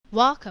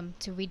Welcome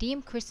to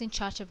Redeemed Christian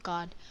Church of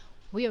God.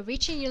 We are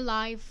reaching you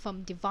live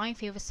from Divine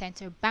Favor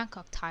Center,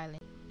 Bangkok,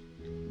 Thailand.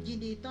 ยิน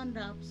ดีต้อน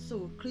รับ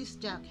สู่คริสต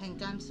จักรแห่ง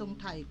การทรง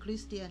ไถ่คริ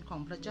สเตียนขอ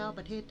งพระเจ้าป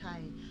ระเทศไท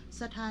ย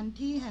สถาน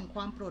ที่แห่งค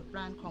วามโปรดปร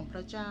านของพร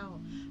ะเจ้า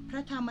พร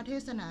ะธรรมเท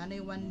ศนาใน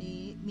วัน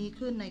นี้มี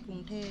ขึ้นในกรุ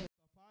งเทพ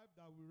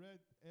that we read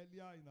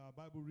earlier in our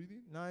Bible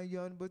reading. นายย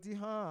อนบทที่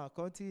5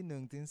ข้อที่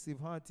1ถึง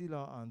15ที่เร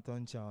าอ่านตอ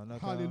นเช้านะ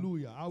ครับ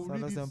Hallelujah. I will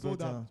read it so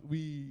that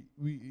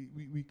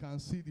we can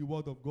see the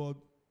word of God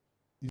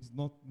is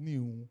not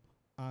new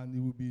and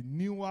it will be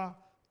newer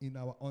in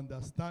our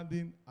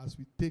understanding as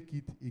we take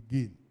it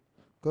again.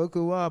 ก็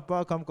คือว่าพระ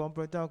คำของพ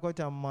ระเจ้าก็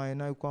จะใหม่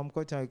ในความเ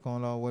ข้าใจของ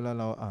เราเวลา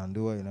เราอ่าน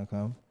ด้วยนะค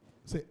รับ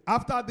Say,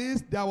 after this,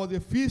 there was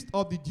a feast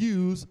of the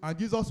Jews, and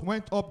Jesus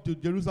went up to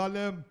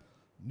Jerusalem.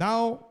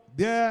 Now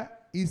there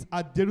is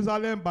at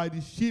Jerusalem by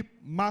the sheep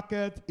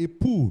market a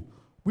pool,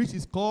 which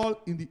is called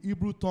in the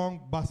Hebrew tongue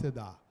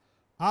Bethesda,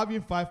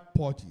 having 5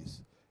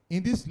 porches.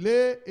 In this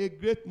lay a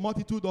great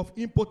multitude of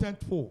impotent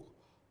folk,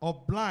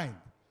 of blind,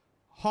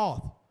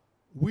 halt,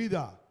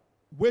 withered,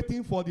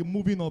 waiting for the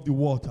moving of the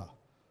water.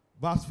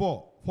 Verse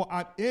 4, for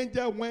an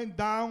angel went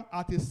down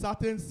at a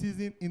certain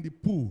season in the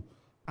pool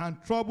and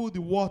troubled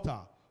the water.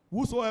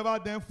 Whosoever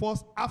then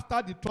first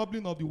after the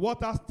troubling of the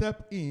water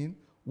stepped in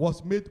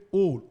was made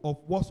whole of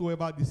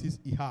whatsoever disease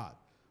he had.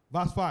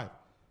 Verse 5,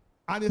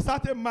 and a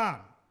certain man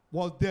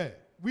was there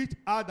which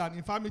had an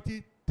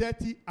infirmity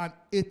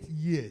 38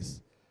 years.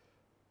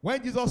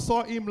 When Jesus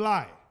saw him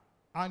lie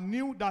and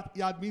knew that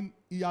he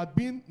had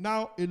been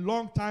now a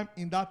long time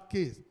in that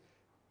case,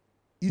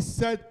 he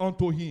said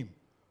unto him,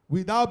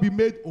 wilt thou be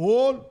made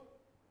whole?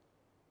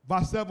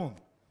 Verse 7,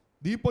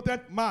 the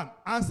impotent man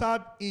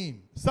answered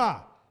him, Sir,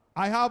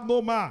 I have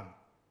no man,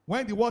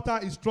 when the water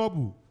is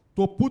troubled,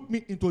 to put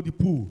me into the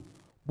pool.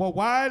 But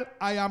while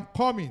I am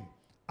coming,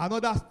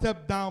 another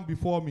stepped down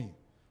before me.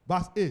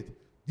 Verse 8,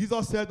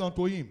 Jesus said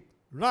unto him,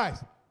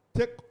 rise,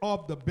 take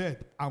up the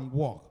bed and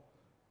walk.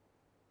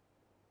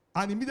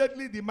 And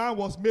immediately the man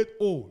was made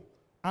whole,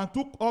 and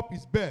took up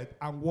his bed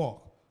and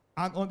walked.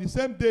 And on the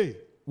same day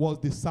was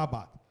the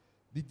Sabbath.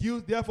 The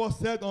Jews therefore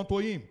said unto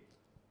him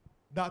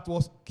that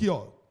was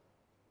cured,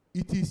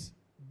 it is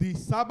the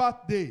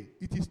Sabbath day,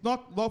 it is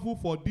not lawful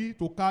for thee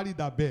to carry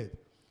the bed.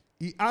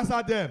 He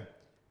answered them,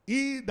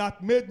 he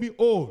that made me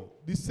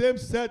whole, the same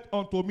said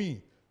unto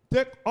me,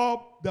 take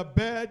up the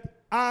bed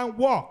and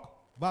walk.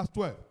 Verse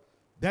 12,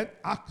 then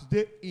asked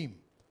they him,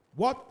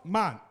 what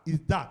man is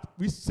that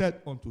which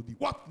said unto thee,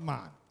 what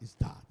man is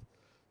that?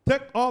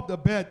 Take up the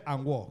bed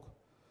and walk.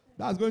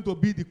 That's going to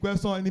be the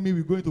question enemy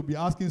we're going to be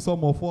asking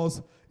some of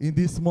us in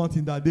this month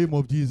in the name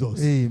of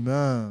Jesus.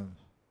 Amen.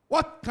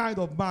 What kind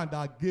of man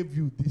that gave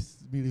you this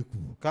miracle?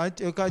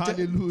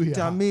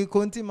 จะมีค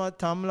นที่มา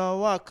ถามเรา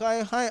ว่าใคร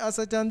ให้อัศ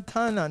จรรย์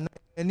ท่าน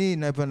นี่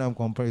ในพระนาม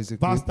ของพระเยซูค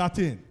ริส Verse ต์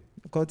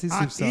 13. ข้อที่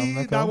And 13 he น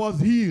ะครั that บ was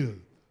healed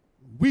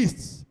wist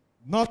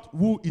not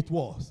who it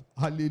was.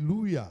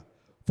 Hallelujah.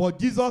 For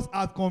Jesus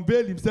had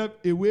conveyed himself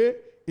away,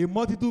 a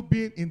multitude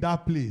being in that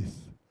place.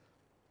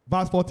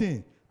 Verse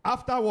 14.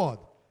 Afterward,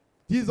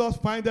 Jesus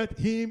findeth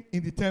him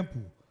in the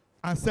temple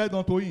and said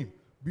unto him,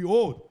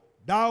 behold,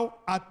 thou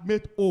art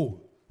made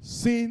whole,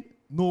 sin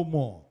no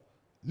more,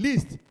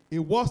 lest a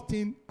worse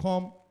thing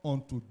come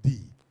unto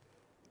thee.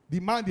 The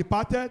man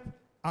departed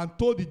and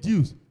told the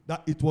Jews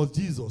that it was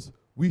Jesus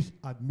which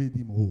had made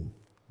him whole.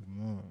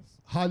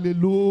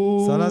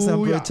 Hallelujah. สรรเสริญ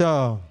พระเจ้า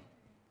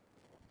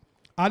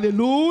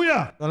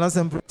Hallelujah. สรรเส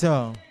ริญพระเจ้า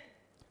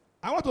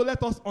I want to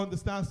let us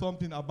understand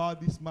something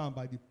about this man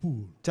by the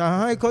pool. จะ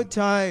ให้เข้าใ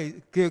จ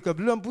เกี่ยวกับ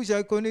เรื่องผู้ชา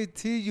ยคนนี้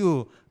ที่อยู่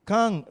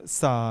ข้าง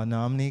สระ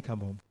น้ำนี้ครับ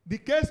ผม The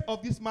case of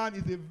this man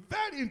is a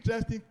very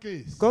interesting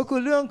case. ก็คือ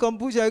เรื่องของ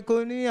ผู้ชายค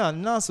นนี้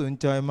น่าสน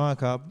ใจมาก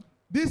ครับ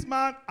This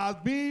man has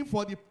been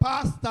for the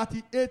past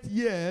 38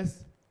 years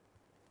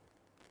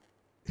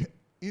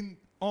in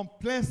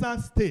unpleasant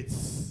states.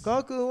 ก็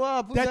คือว่า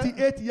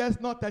38 years,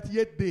 not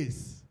 38 days.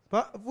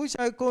 ผู้ช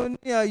ายคน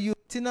นี้อยู่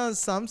ที่นั่น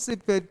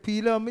38 ปี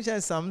แล้วไม่ใช่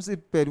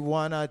38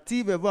 วัน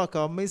ที่แบบว่าเข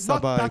าไม่ส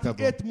บายครับ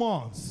Not 38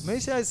 months. ไม่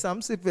ใช่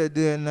38 เ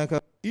ดือนนะครั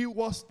บ He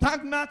was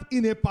stagnant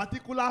in a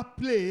particular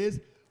place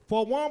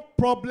for one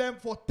problem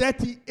for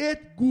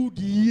 38 good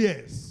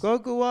years. ก็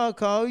คือว่า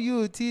เขาอ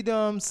ยู่ที่เ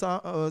ดิม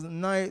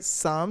ใน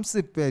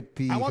38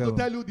 ปี I want ครั to บ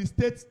tell you the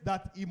states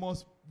that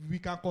we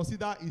can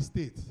consider his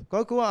state. ก็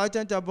คือว่าอาจ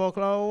ารย์จะบอก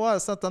เราว่า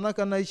สถานก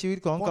ารณ์ในชีวิต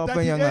ของ For เขาเ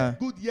ป็นยังไง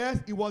 38 good years,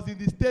 he was in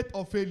the state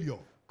of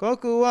failure. ก็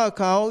คือว่า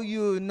เขาอ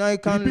ยู่ใน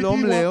การล้ม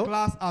Repeating เหลว one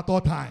class at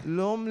all time.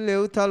 ล้มเหล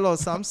วตลอด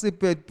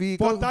38 ปี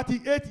For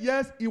 38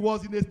 years, he was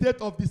in a state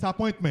of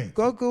disappointment.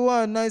 ก็คือว่า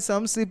ใน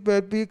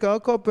38 ปีเขา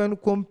ก็เป็น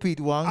ความผิด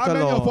หวัง How ตล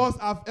many อด of us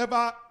have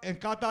ever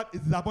encountered a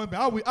disappointment?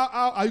 How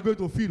are you going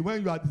to feel when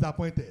you are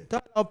disappointed? ถ้า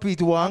เราผิด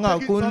หวัง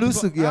คุณรู้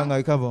สึกยังไง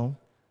ครับผม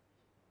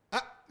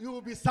You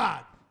will be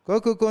sad. ก็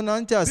คือคนนั้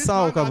นจะ This เศร้า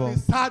man ครับ has ผม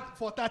been sad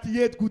for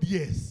 38 good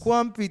years. คว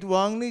ามผิดห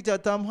วังนี่จะ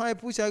ทำให้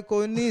ผู้ชายค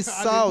นนี้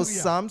เศร้า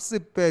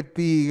 38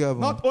 ปีครับผ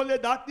ม Not only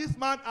that, this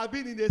man has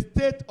been in a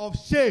state of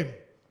shame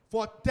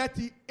for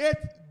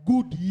 38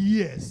 good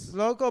years.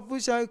 แล้วก็ผู้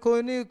ชายคน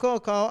นี้ก็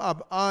เขาอับ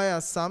อาย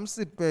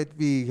31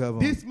 ปีครับผ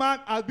ม This man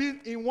has been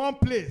in one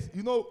place.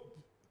 You know,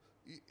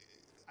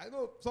 I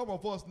know some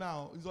of us now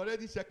is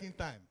already checking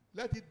time.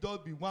 Let it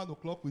just be 1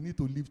 o'clock. We need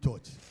to leave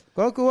church.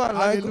 ก็คือว่า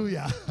หลายคน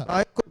Hallelujah. หลา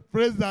ยคน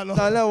Praise the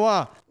ตาย Lord. แล้วว่า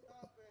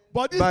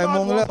But this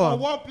man was for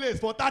one place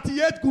for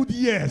 38 good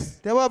years.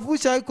 แต่ว่าผู้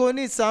ชายคน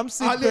นี้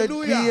31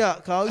 Hallelujah. ปีอะ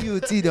เขาอยู่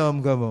ที่เดิม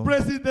ครับผม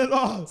Praise the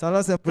Lord. สรร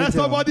เสริญพระ Let เจ้า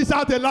somebody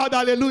shout aloud,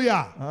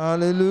 hallelujah. ฮา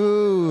เลลู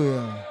ย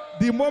า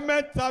The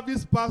moment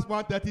service past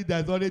 1:30,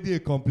 there's already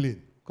a complaint.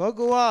 ก็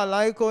คือว่าหล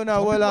ายคนอะ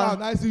Some เว people ลา are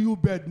on ICU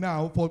bed now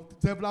for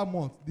several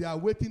months. They are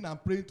waiting and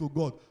praying to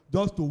God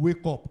just to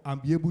wake up and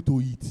be able to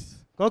eat.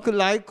 ก็คือ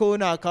หลายคน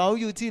อะเขา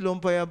อยู่ที่โรง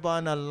พยาบา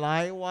ลอะหลา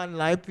ยวัน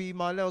หลายปี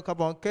มาแล้วครับ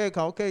ผมแค่เข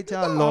าแค่จะ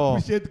รอ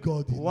Appreciate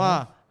God. ว่า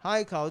ให้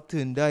เขา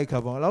ถึงได้ครั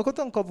บผมเราก็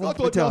ต้องขอบคุณ Not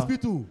พ to ระ the เจ้า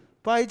hospital.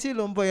 ไปที่โ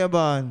รงพยาบ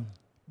าล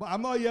But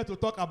I'm not here to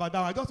talk about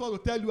that. I just want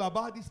to tell you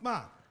about this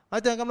man. อา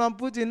จารย์กำลัง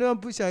พูดถึงเรื่อง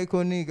ผู้ชายค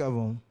นนี้ครับผ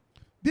ม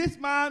This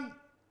man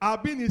has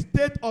been in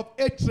state of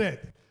hatred.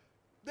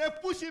 They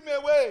push him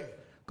away.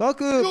 ก็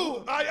คือ You,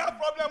 I have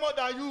problem more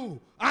than you.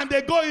 And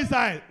they go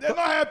inside. They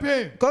not help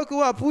him. ก็คือ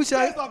ว่าผู้ช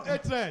าย State of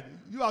hatred.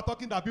 You are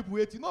talking that people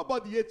hate you.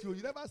 Nobody hates you.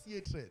 You never see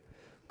hatred.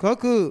 ก็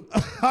คือ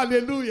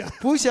Hallelujah.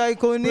 ผู้ชาย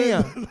คนนี้อ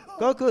ะ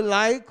ก็คือหล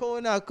ายคน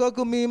อะก็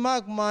คือมีมา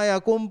กมายอะ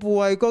คนป่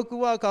วยก็คือ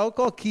ว่าเขา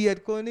ก็เกลียด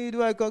คนนี้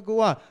ด้วยก็คือ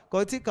ว่าก่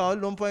อนที่เขา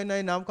ลงไปใน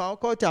น้ำเขา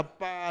ก็จะ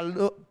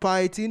ไป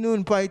ที่นู่น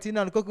ไปที่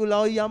นั่นก็คือเร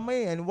ายังไม่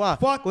เห็นว่า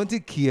คน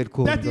ที่เกลียดค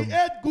นครับ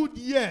 38 good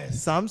years.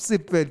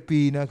 31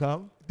 ปีนะครับ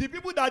The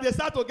people that they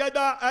start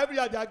together every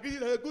year, they are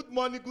greeting him, good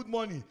morning, good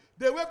morning.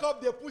 They wake up,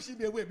 they push him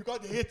away because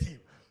they hate him.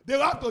 They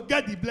have to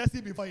get the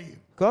blessing before him.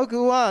 ก็คื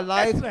อว่าหลา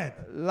ย Hatred.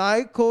 หลาย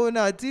คน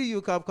อะที่อ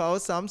ยู่กับเขา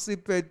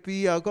31 ปี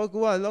อะก็คื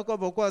อว่าแล้วก็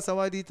บอกว่าส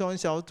วัสดีตอน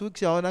เช้าทุก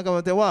เช้านะครับ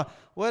แต่ว่า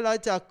เวลา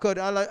จะเกิด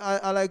อ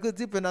ะไรขึ้น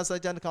ที่เป็นอัศ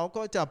จรรย์เขา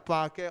ก็จะพ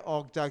าแกออ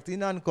กจากที่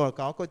นั่นก่อนเ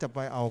ขาก็จะไป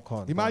เอาขอ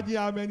ง Imagine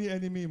how many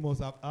enemies he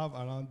must have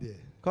around there.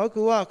 ก็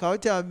คือว่าเขา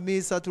จะมี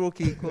ศัตรู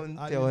กี่คน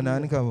แถวนั้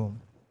นครับผม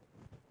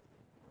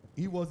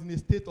He was in a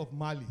state of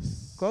malice.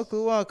 ก็คื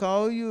อว่าเขา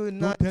อยู่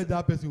ใน Don't tell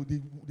that person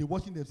they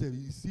washing themselves.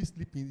 Is he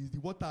sleeping? Is the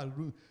water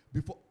room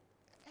before?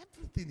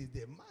 Everything is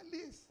there.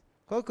 Malice.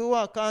 ก็คือว่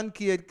าการเ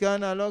กลียดกัน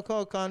อะแล้วก็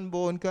การ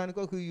บ่นกัน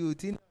ก็คืออยู่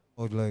ที่นั่นห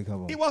มดเลยครับ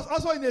ผม He was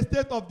also in a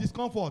state of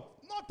discomfort.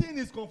 Nothing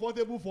is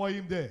comfortable for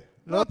him there.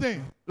 Nothing.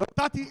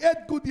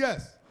 38 good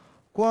years.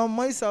 ความไ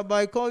ม่สบา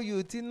ยก็อยู่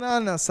ที่นั่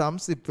น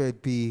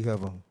31 ปีครับ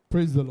ผม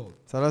Praise the Lord.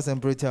 สรรเสริญ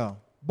พระเจ้า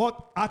But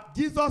at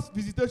Jesus'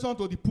 visitation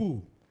to the pool,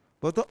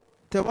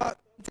 แต่ว่า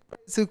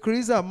สุคริ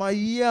สต์มา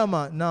เยี่ยม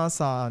นาส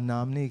าน้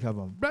ำนี่ครับ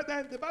ผม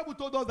brethren, the Bible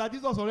told us that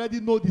Jesus already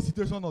know the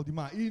situation of the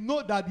man. He know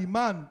that the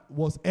man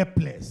was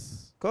helpless.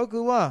 ก็คื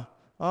อว่า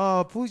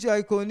ผู้ชาย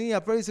คนนี้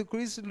พระเยซูค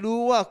ริสต์รู้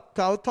ว่าเ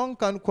ขาต้อง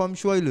การความ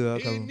ช่วยเหลือ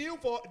ครับ He knew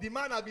for the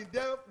man had been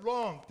there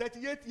long,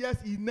 38 years.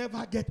 He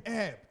never get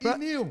help. He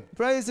knew. พ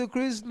ระเยซูค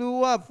ริสต์รู้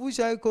ว่าผู้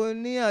ชายคน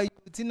นี้อ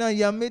ยู่ที่นั่น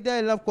ยังไม่ได้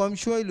รับความ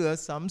ช่วยเหลือ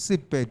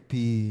31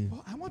 ปี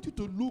But I want you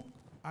to look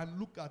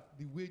at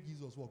the way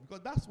Jesus walked,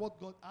 because that's what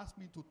God asked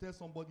me to tell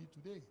somebody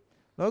today.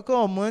 แล้วก็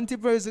เหมือนที่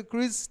พระเยซูค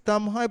ริสต์ท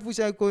ำให้ผู้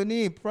ชายคน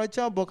นี้พระเ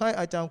จ้าบอกให้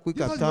อาจารย์คุย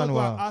กับ Jesus ท่าน just go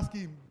ว่า and ask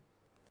him,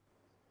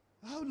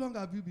 how long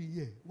have you been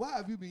here? Why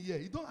have you been here?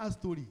 You don't ask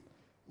story.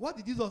 What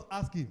did Jesus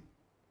ask him?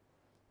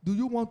 Do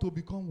you want to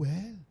become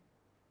well?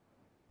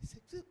 He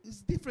said,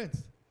 it's different.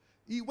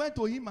 He went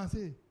to him and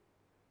said,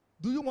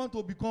 do you want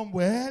to become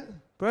well?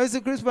 พระเยซู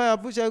คริสต์ไปหา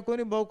ผู้ชายคน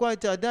นี้บอกว่า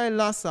จะได้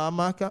รักษาไห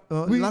มครับ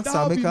Will รักษ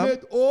า thou ไหม be ครับ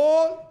made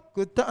whole?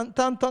 คือ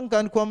ท่านต้องกา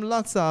รความ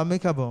รักษาไหม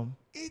ครับผม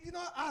He did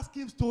not ask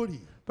him story.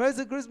 พระเย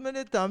ซูคริสต์ไม่ไ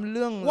ด้ถามเ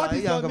รื่องห What ลาย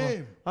is อย่าง your ครับผม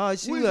name?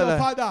 ชื่ Who อ is อะไร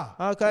your father?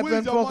 ใคร Who เป็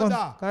น is พ่อ your คน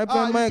mother? ใครเป็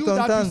นแม่ Is ของ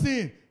you that ท่าน you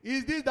sin?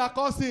 Is this that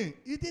cause sin?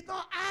 He did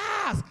not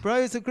ask. พระ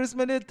เยซูคริสต์ไ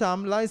ม่ได้ถาม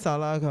ไร้สา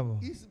ระครับผม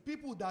It's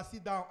people that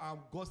sit down and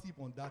gossip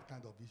on that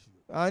kind of issue.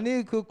 อันนี้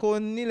คือคน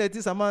นี่แหละ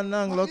ที่สามารถ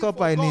นั่ง But แล้ว if ก็ for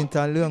ไปนิน God ท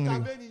าเรื่องนี้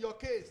intervene in your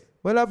case,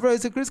 เวลาพระเย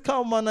ซูคริสต์เข้า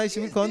มาในชี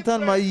วิตของท่าน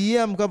มาเยี่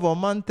ยมครับผม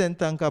มันแตก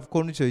ต่างกับค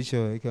นเฉ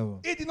ยๆครับผม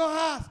he did not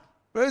ask.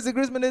 พระเยซูค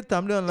ริสต์ไม่ได้ถา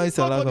มเรื่องไร้ He ส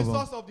า got ระ to ครั the บผม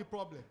source of the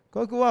problem.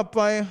 ก็คือว่าไป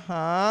ห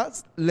า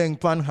แหล่ง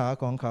ปัญหา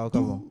ของเขาค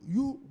รับผม Do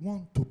you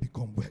want to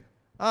become well?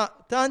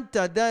 ท่านจ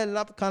ะได้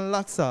รับการ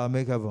รักษาไหม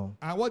ครับผม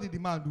And what did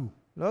the man do?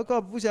 แล้วก็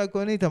ผู้ชายค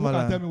นนี้ Who ทำอะไร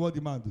can tell me what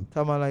the man do? ท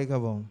ำอะไรครั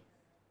บผม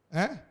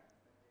Eh?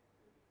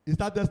 He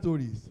started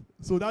stories.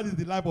 So that is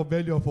the life of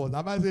many of us.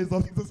 Am I saying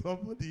something to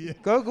somebody here?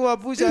 ก็คือว่า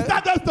ผู้ He ชาย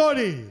started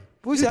story.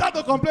 Who's He that? started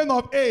to complain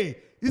of A.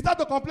 He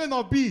started to complain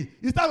of B.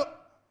 He started.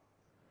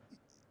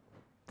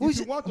 Who's-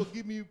 If you want to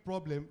give me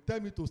problem, tell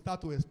me to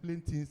start to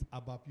explain things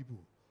about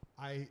people.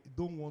 I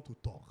don't want to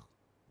talk.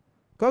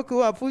 ก็คือ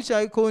ว่าผู้ชา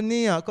ยคน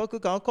นี้ก็คื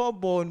อเขาก็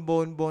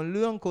บ่นเ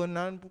รื่องคน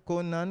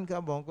นั้นครั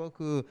บผมก็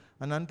คือ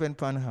อันนั้นเป็น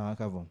ปัญหา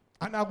ครับผม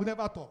And I will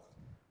never talk.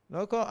 แ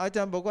ล้วก็อาจ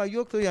ารย์บอกว่าย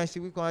กตัวอย่างชี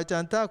วิตของอาจา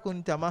รย์ถ้าคุณ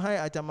จะมาให้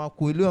อาจารย์มา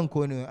คุยเรื่องค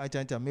นอื่นอาจา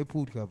รย์จะไม่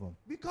พูดครับผม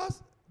Because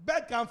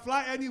bird can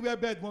fly anywhere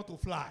bird want to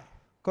fly.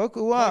 ก็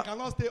คือว่า But it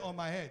cannot stay on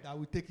my head. I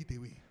will take it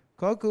away.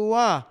 ก็คือ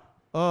ว่า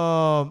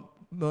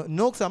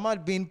นกสามารถ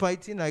บินไป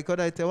ที่ไหนก็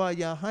ได้แต่ว่า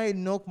อย่าให้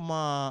นกม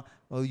า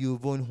อยู่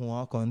บนหัว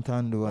ของท่า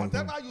นด้วย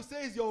Whatever you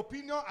say is your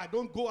opinion. I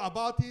don't go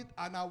about it,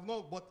 and I will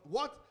not. But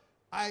what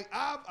I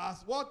have as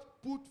what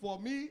put for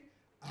me,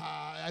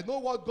 I know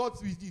what God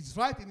is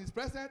right in His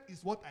presence is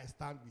what I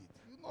stand with.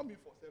 You know me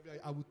for several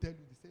years. I will tell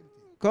you the same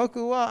thing. ก็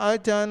คือว่าอา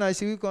จารย์ใน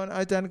ชีวิตของอ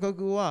าจารย์ก็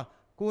คือว่า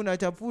คุณอาจ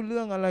จะพูดเ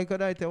รื่องอะไรก็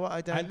ได้แต่ว่าอ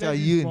าจาร I ย์จะ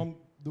learned ยื it น from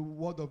the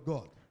Word of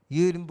God.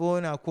 ยืนบน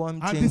ความ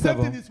จ And ริง the ครับ same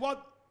ผม thing is what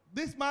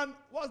this man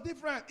was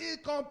different. He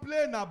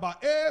complained about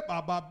A,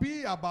 about B,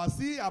 about C,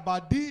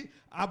 about D,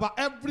 about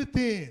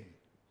everything.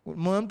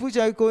 เหมือนผู้ช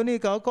ายคนนี้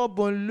เขาก็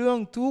บ่นเรื่อง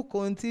ทุกค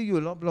นที่อยู่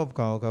รอบๆเ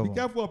ขาครับผ Be ม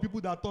careful of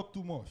people that talk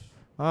too much.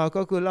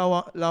 ก็คือ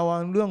ระวั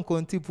งเรื่องค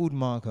นที่พูด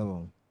มากครับผ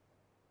ม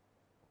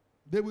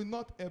They will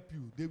not help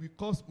you. They will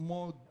cause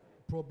more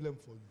problem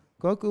for you.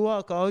 ก็คือว่า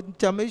เขา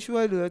จะไม่ช่ว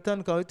ยเหลือท่าน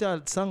เขาจะ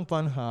สร้างปั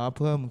ญหาเ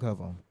พิ่มครับ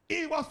ผม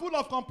He was full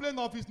of complaint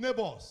of his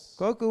neighbors.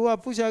 ก็คือว่า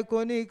ผู้ชายค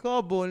นนี้ก็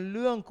บ่นเ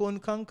รื่องคน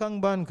ข้าง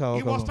ๆบ้านเขา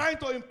He ครับ was ผม trying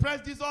to impress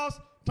Jesus,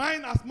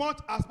 trying as much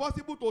as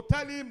possible to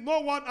tell him no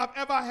one have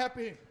ever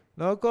helped him.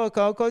 แล้วก็เข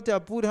าก็จะ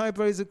พูดให้พ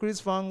ระเยซูคริส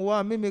ต์ฟังว่า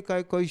ไม่มีใคร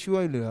คอยช่ว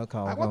ยเหลือเข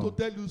า I ครับ want to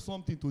tell you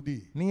something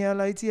today. มีอะ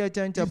ไรที่อาจ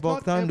ารย์จะ It's บอก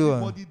not ท่านด้วย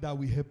everybody that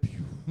will help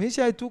you. ไม่ใ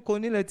ช่ทุกคน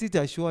นี่แหละที่จ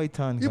ะช่วย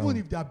ท่านครับ Even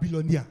if they are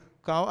billionaire.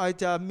 เขาอาจ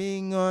จะมี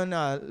เงิน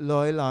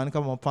100 ล้านครั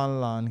บผม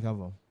1,000 ล้านครับ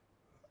ผม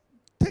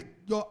Take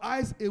your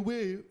eyes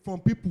away from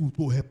people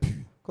to help you.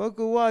 ก็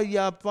คือว่าอ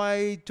ย่าไป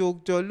จก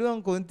จ่อเรื่อง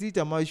คนที่จ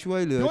ะมาช่ว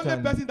ยเหลือ The ท่า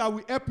only น person that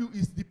will help you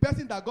is the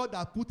person that God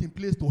has put in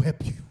place to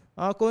help you.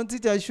 คน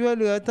ที่จะช่วยเ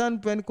หลือท่าน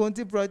เป็นคน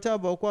ที่พระเจ้า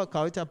บอกว่าเข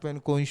าจะเป็น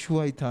คนช่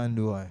วยท่าน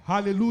ด้วย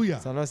Hallelujah.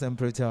 สรรเสริญ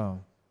พระเจ้า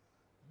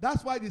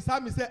That's why the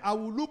psalmist said, I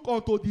will look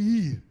unto the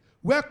hill.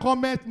 Where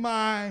cometh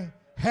my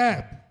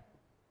help?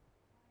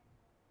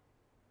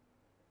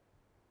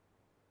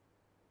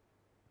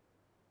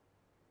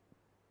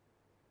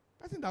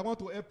 Person that want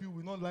to help you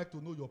will not like to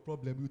know your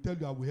problem. He will tell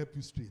you, I will help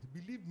you straight.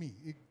 Believe me,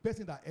 a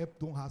person that help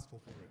don't ask for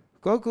foreign.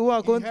 ก็คือว่า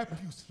He help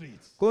you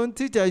straight. คน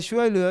ที่จะช่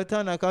วยเหลือท่า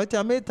นเขาจะ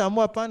ไม่ถาม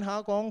ว่าปัญหา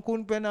ของคุณ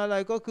เป็นอะไร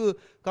ก็คือ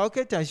เขาแ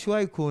ค่จะช่ว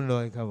ยคุณเล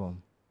ยครับผม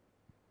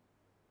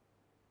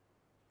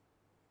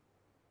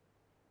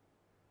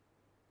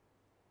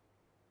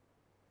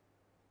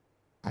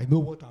I know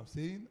what I'm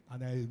saying,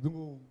 and I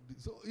know.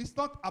 So it's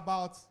not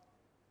about.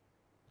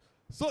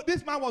 So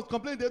this man was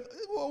complaining. They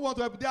want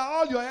to help. They are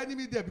all your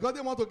enemies there because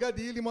they want to get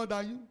the healing more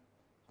than you.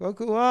 ก็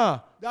คือว่า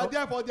They are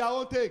there for their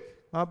own take.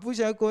 ผู้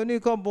ชายคนนี้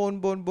ก็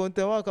บ่นแ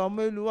ต่ว่าเขาไ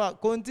ม่รู้ว่า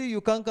คนที่อ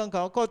ยู่ข้างๆเข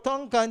าก็ต้อ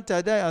งการจะ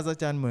ได้อัศ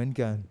จรรย์เหมือน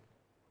กัน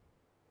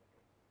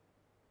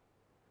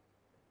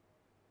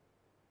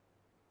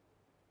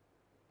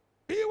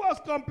He was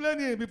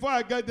complaining. Before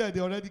I get there,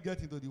 they already get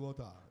into the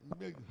water.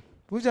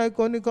 ผู้ชายค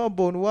นนี้ก็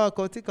บ่นว่าค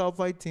นที่เขาไ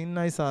ปถึงใ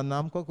นสระน้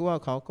ำก็คือว่า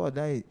เขาก็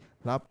ได้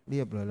รับเรี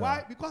ยบร้อยแล้ว Why?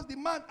 Because the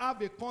man have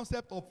a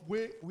concept of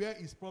where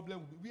his problem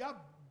will be. We have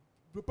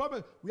the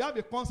problem. We have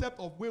a concept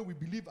of where we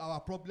believe our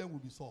problem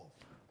will be solved.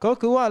 ก็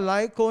คือว่าหลา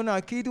ยคน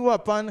คิดว่า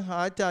ปัญหา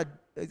จะ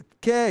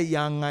แก้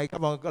ยังไงครับ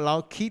เรา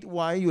คิดไ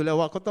ว้อยู่แล้ว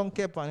ว่าเขาต้องแ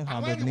ก้ปัญหา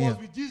And แบ when บ he นี้ was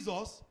with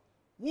Jesus,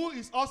 who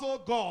is also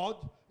God,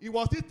 he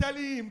was still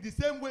telling him the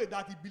same way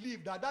that he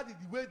believed that is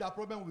the way that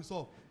problem will be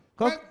solved.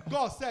 When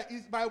God said,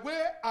 "Is my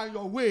way and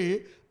your way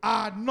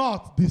are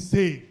not the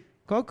same."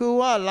 ก็คือ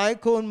ว่าหลาย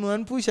คนเหมือน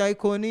ผู้ชาย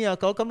คนนี้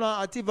เขากำลัง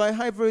อธิบายใ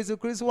ห้พระเยซู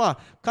คริสต์ว่า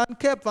การ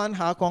แก้ปัญ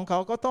หาของเขา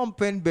ก็ต้อง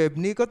เป็นแบบ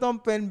นี้ก็ต้อง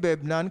เป็นแบบ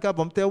นั้นครับ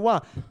ผมแต่ว่า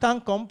ทาง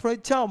ของพระ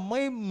เจ้าไ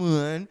ม่เหมื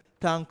อน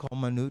ทางของ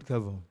มนุษย์ครั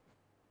บผม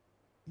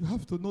You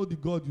have to know the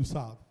God you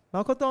serve เร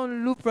าก็ต้อง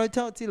รู้พระเ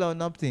จ้าที่เรา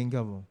นับถือค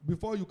รับผม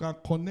before you can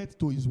connect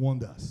to His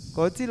wonders.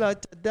 ก่อนที่เรา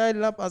จะได้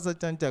รับอัศ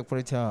จรรย์จากพร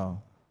ะเจ้า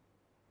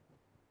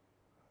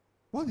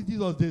What did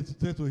Jesus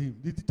say to him?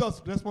 Did he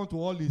just respond to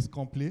all his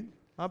complaints?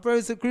 พระเย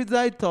ซูคริสต์ไ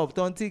ด้ตอบ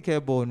ตอนที่แก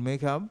บ่นไหม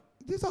ครับ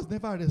Jesus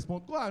never respond.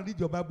 Go and read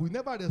your Bible. He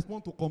never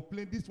respond to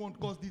complain. This one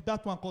caused this,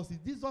 that one caused it.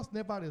 Jesus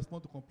never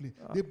respond to complain.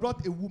 They brought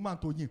a woman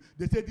to him.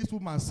 They said, this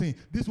woman sinned.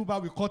 This woman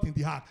we caught in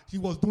the heart. She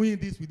was doing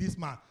this with this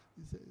man.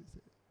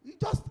 He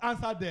just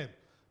answered them.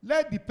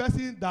 Let the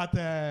person that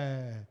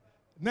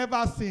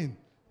never sinned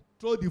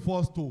throw the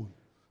first stone.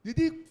 Did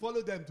he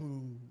follow them to...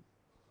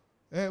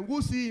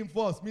 who see him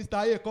first? Mr.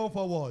 A, come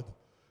forward.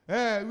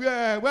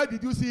 Where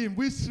did you see him?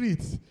 Which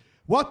street?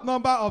 What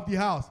number of the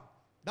house?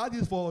 That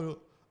is for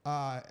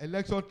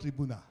election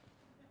tribunal.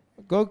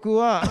 ก็คือ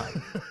ว่า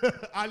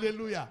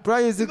Hallelujah. พระ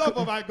เยซู It's not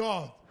for my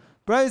God.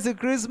 พระเยซู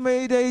คริสต์ไม่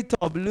ได้ต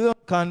อบเรื่อง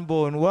การ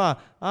บ่นว่า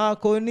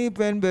คนนี้เ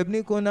ป็นแบบ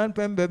นี้คนนั้นเ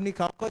ป็นแบบนี้เ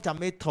ขาก็จะ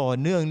ไม่ต่อ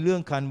เนื่องเรื่อ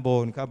งการ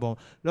บ่นครับผม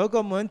แล้วก็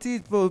เหมือนที่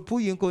ผู้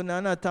หญิงคนนั้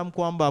นทำค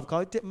วามบาปเขา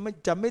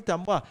จะไม่ท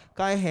ำว่า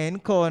การเห็น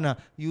คน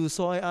อยู่ซ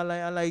อยอะ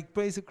ไรพร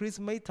ะเยซูคริส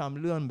ต์ไม่ทำ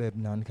เรื่องแบบ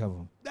นั้นครับผ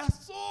ม There's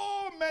so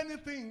many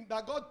things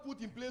that God put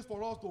in place for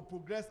us to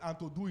progress and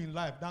to do in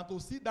life than to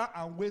sit down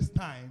and waste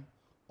time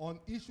on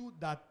issues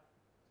that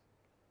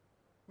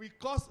will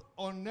cause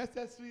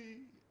unnecessary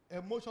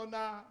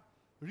emotional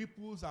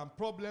ripples and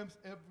problems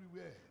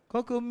everywhere. ก็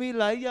คือมี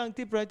หลายอย่าง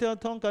ที่พระเจ้า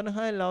ต้องการใ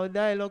ห้เราไ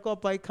ด้แล้วก็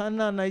ไปข้างห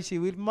น้าในชี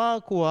วิตมาก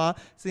กว่า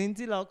สิ่ง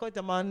ที่เราก็จ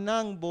ะมา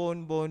นั่งบ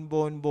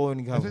น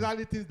ครับ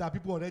Especially things that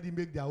people already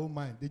make their own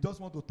mind. They just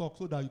want to talk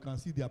so that you can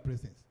see their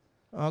presence.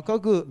 ก็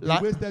คือ They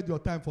wasted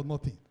your time for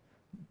nothing.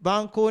 บา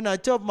งคน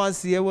ชอบมา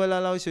เสียเวลา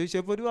เราเฉ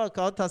ยๆเพราะว่าเข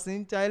าตัดสิน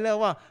ใจแล้ว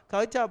ว่าเข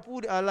าจะพู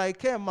ดอะไร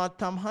แค่มา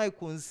ทำให้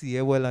คุณเสีย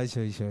เวลาเฉ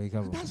ยๆครั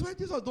บ That's why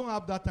Jesus don't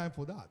have that time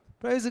for that.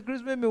 พระเยซูคริส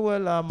ต์ไม่มีเว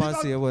ลามา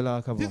เสียเวลา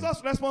ครับ Jesus'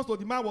 response to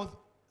the man was,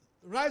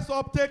 rise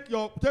up,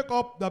 take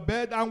up the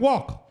bed and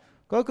walk.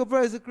 ก็คือพระ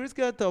เยซูคริสต์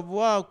ก็ตอบ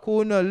ว่าคุ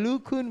ณลุก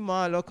ขึ้นมา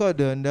แล้วก็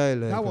เดินได้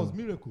เลย That was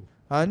miracle.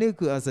 อันนี้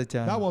คืออัศจ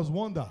รรย์ That was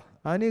wonder.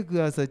 อันนี้คือ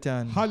อัศจร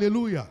รย์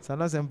Hallelujah. สร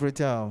รเสริญพระ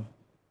เจ้า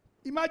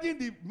Imagine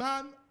the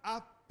man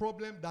had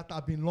problem that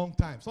have been long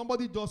time.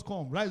 Somebody just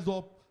come, rise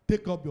up,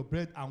 take up your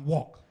bed and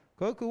walk.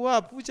 ก็คือว่า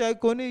ผู้ชาย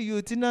คนนี้อยู่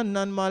ที่นั่นน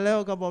านมาแล้ว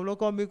ครับผมแล้ว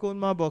ก็มีคน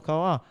มาบอกเขา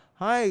ว่า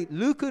ให้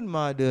ลุกขึ้นม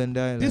าเดินไ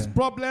ด้เลย This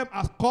problem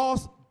has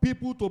caused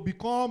people to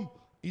become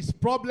his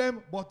problem,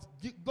 but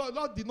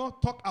God did not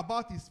talk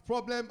about his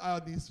problem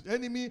and his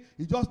enemy.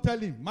 He just tell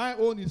him, my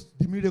own is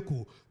the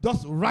miracle.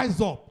 Just rise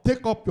up,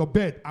 take up your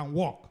bed and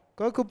walk.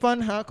 ก็คือปัญ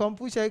หาของ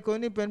ผู้ชายคน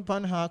นี้เป็นปั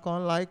ญหาของ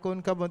หลายคน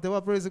ครับแต่ว่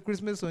าพระเยซูคริส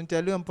ต์ไม่สนใจ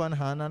เรื่องปัญ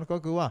หานั้นก็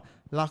คือว่า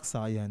รักษ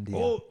าอย่างเดียว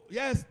Oh,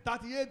 yes,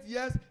 38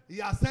 years, he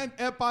has sent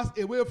helpers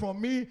away from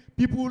me.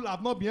 People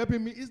have not been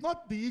helping me. It's not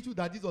the issue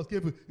that Jesus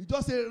gave you. He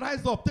just said,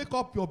 rise up, take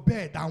up your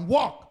bed and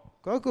walk.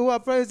 ก็คือว่า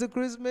พระเยซูค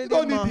ริสต์ไม่ You ได้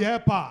don't มา need the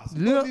helpers.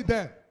 You don't need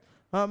them.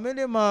 ไม่ไ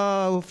ด้มา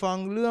ฟัง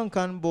เรื่องก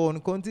ารบ่น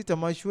คนที่จะ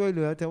มาช่วยเห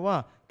ลือแต่ว่า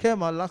แค่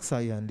มารักษา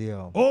อย่างเดียว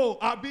Oh,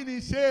 I've been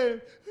in shame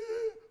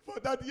for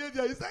 38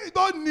 years. He said, you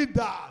don't need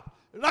that.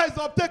 Rise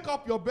up, take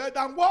up your bed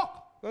and walk.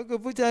 ก็คือ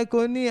ผู้ชายค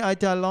นนี้อาจ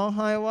จะร้องไ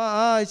ห้ว่า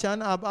ฉัน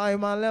อับอาย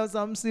มาแล้ว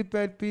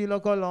38 ปีแล้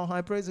วก็ร้องไห้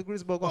พระเยซูคริ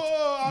สต์บอกว่า Oh,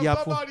 I'm อย่า so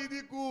พูด bad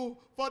ridicule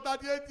for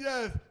 38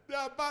 years. They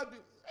are bad.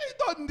 You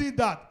don't need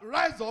that.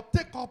 Rise up,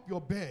 take up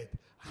your bed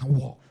and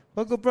walk.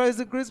 ก็คือพระเย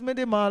ซูคริสต์ไม่ไ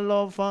ด้มาร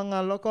อฟัง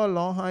แล้วก็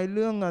ร้องไห้เ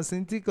รื่องสิ่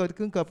งที่เกิด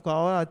ขึ้นกับเขา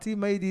ที่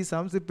ไม่ดี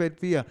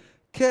38 ปี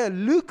แค่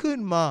ลุกขึ้น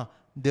มา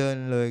เดิน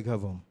เลยครับ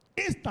ผม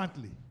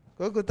Instantly,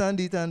 ก็คือทัน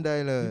ทีทันใด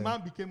เลย the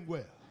man became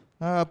well.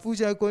 ผู้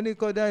ชายคนนี้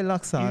ก็ได้รั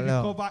กษา He แล้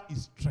ว recovered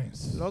his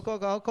strength. แล้วก็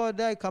เขาก็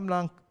ได้กำลั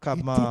งกลับ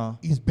He มา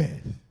took his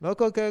bed แล้ว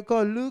ก็แกก็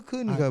ลุก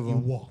ขึ้น and ครับผ he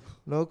ม walked.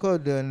 แล้วก็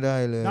เดินได้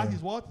เลย That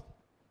is what?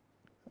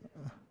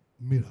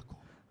 Miracle.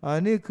 อัน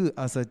นี้คือ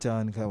อัศจร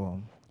รย์ครับผม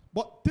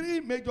But three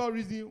major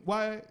reasons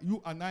why you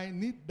and I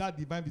need that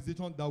divine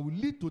visitation that will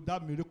lead to that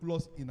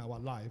miraculous in our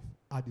life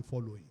are the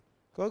following.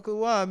 ก็คือ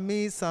ว่ามี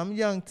3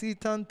อย่างที่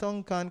ท่านต้อง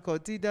การขอ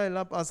ที่ได้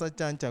รับอัศ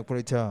จรรย์จากพร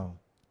ะเจ้า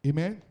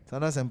Amen. สร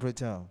รเสริญพระ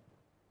เจ้า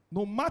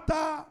No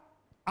matter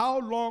how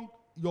long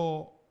your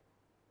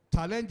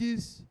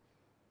challenges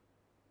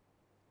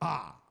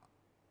are,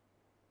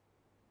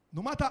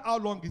 no matter how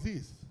long it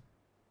is,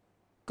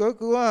 ก็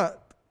คือว่า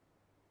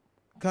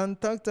การ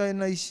ตั้งใจ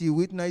ในชี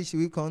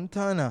วิตของ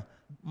ท่าน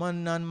มัน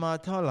นานมา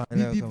เท่าไหร่แ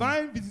ล้ว the ครับ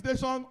divine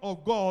visitation of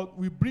God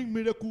will bring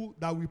miracle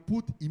that will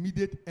put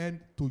immediate end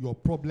to your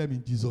problem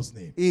in Jesus'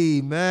 name. อา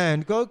เมน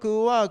ก็คือ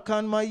ว่ากา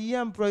รมาเยี่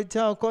ยมพระเ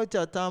จ้าก็จ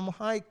ะทำใ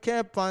ห้แก้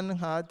ปัญ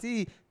หาที่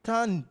ท่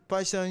านเผ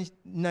ชิญ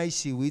ใน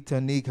ชีวิต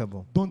นี้ครับผ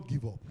ม Don't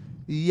give up.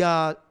 อ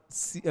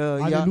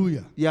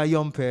ย่าย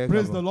อมแพ้ครับ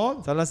Praise the Lord.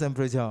 สรรเสริญ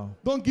พระเจ้า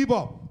Don't give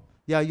up.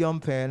 อย่ายอม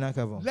แพ้นะค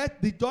รับผม Let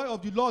the joy of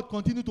the Lord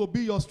continue to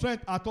be your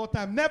strength at all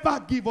times. Never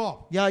give up.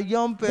 อย่าย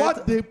อมแพ้ What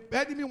the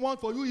enemy wants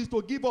for you is to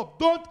give up.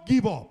 Don't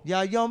give up. อย่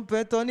ายอมแพ้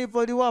ตอนนี้พ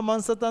อดีว่ามัน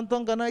สตันต้อ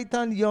งการให้ท่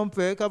านยอมแ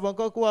พ้ครับผม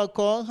ก็คือว่าข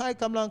อให้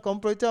กำลังของ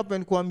พระเจ้าเป็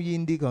นความยิ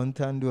นดีของ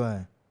ท่านด้วย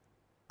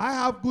I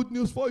have good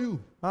news for you.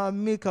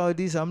 มีข่าว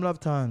ดีสำหรับ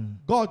ท่าน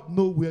God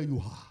knows where you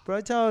are. พร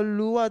ะเจ้า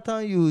รู้ว่าท่า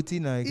นอยู่ที่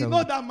ไหนค He รับ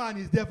knows that man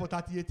is there for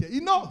 38 years. He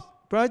knows.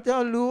 พระเจ้า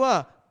รู้ว่า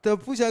แต่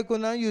ผู้ชายคน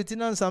นั้นอยู่ที่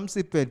นั่น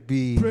38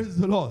 ปี Praise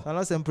the Lord. สรร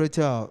เสริญพระเ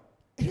จ้า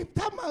If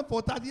that man for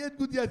 38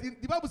 good years,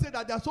 the Bible said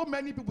that there are so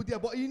many people there,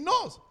 but he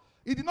knows.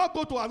 He did not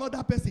go to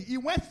another person. He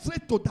went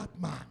straight to that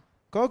man.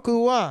 ก็คือ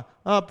ว่า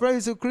พระเย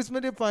ซูคริสต์ไ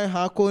ม่ได้ไปห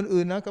าคน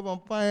อื่นนะครับผม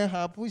ไปห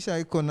าผู้ชาย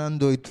คนนั้น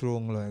โดยตร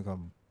งเลยครับ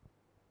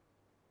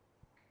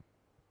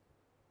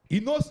He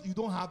knows you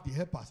don't have the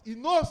helpers. He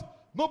knows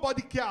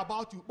nobody cares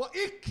about you, but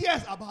he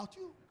cares about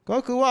you. ก็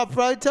คือว่าพ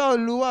ระเจ้า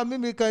รู้ว่าไม่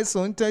มีใครส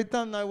นใจท่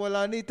านในเวล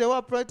านี้แต่ว่า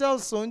พระเจ้า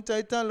สนใจ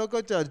ท่านแล้วก็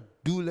จะ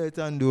ดูแล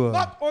ท่านด้วย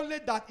Not only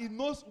that, he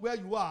knows where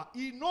you are.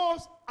 He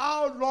knows how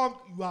long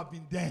you have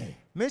been there.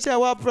 ไม่ใช่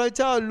ว่าพระเ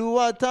จ้ารู้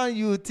ว่าท่าน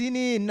อยู่ที่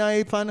นี่ใน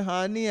ปัญหา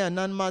เนี่ยน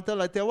านมาเท่าไ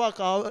หร่แต่ว่า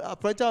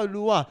พระเจ้า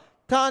รู้ว่า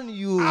ท่าน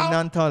อยู่น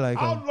านเท่าไหร่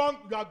ครับ How long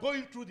you are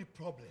going through the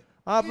problem.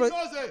 He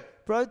knows it.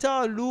 พระเจ้า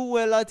รู้เว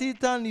ลาที่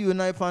ท่านอยู่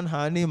ในปัญห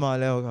านี้มา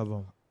แล้วครับผ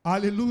ม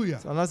Hallelujah.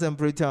 สรรเสริญ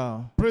พระเจ้า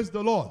Praise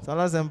the Lord. สร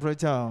รเสริญพระ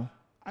เจ้า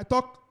I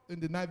talked in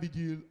the night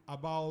vigil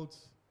about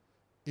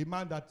a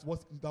man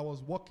that was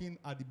walking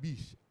at the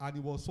beach and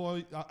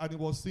he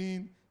was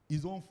seeing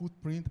his own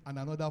footprint and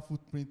another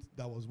footprint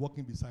that was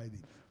walking beside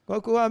him. ก็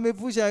คือว่ามี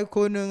ผู้ชายค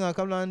นหนึ่ง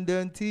กำลังเดิ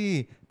นที่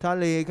ทะ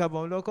เลครับผ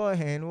มแล้วก็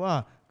เห็นว่า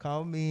เขา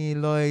มี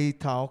รอย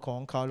เท้าขอ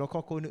งเขาแล้วก็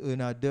คนอื่น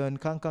เดิน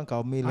ข้างๆเขา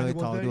มีร And อย he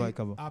เท้า was ด้วย very ค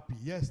รับผม happy.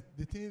 Yes,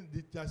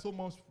 there's so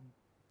much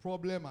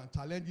problem and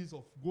challenges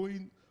of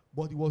going,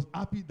 but he was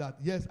happy that,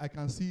 yes, I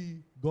can see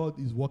God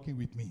is working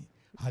with me.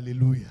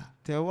 Hallelujah.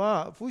 แต่ว่า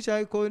ผู้ชา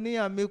ยคนนี้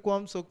มีควา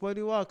มสุขเพราะ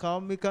ที่ว่าเขา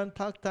มีการ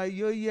ทักทายเ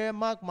ยอะแยะ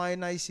มากมาย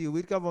ในชีวิ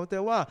ตครับผมแต่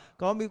ว่า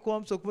เขามีควา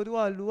มสุขเพราะที่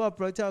ว่ารู้ว่า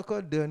พระเจ้าก็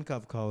เดินกั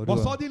บเขาด้ But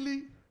วย suddenly,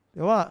 แ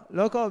ต่ว่าแ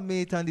ล้วก็มี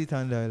ทันทีทั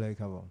นใดเลย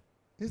ครับผม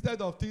instead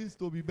of things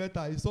to be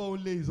better, he saw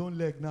only his own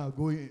leg now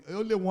going,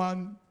 only one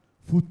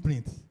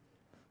footprint.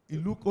 He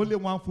looked, only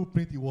one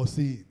footprint he was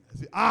seeing. I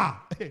said,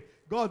 hey,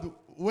 God,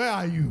 where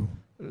are you?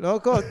 แล้ว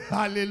ก็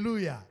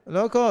Hallelujah. แ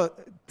ล้วก็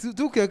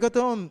ทุกอย่างก็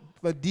ต้อง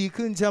ดี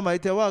ขึ้นใช่ไหม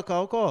แต่ว่าเขา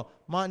ก็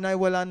มาใน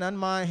เวลานั้น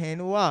มาเห็น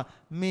ว่า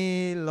มี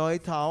รอย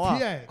เท้า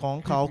ของ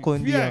เขาคน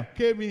เดียว Fear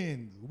came in.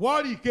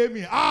 Worry came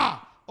in.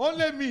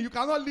 Only me. You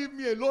cannot leave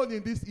me alone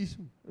in this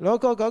issue. แล้ว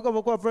ก็เขาก็บ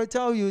อกว่าพระเ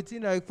จ้าอยู่ที่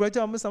ไหนพระเจ้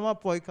าไม่สามารถ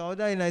ปล่อยเขา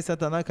ได้ในส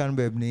ถานการณ์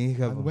แบบนี้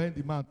ครับ And when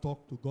the man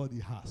talked to God,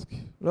 he asked.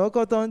 แล้ว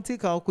ก็ตอนที่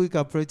เขาคุย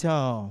กับพระเจ้า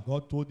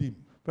God told him,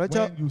 Pray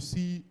to- when you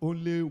see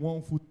only one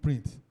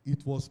footprint, it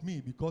was me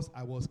because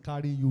I was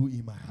carrying you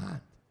in my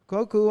hand.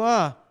 ก็คือว่า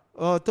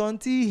ตอน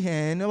ที่เ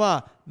ห็นว่า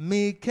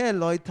มีแค่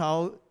รอยเท้า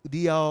เ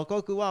ดียวก็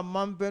คือว่า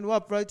มันเป็นว่า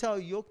พระเจ้า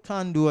ยกท่า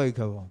นด้วยค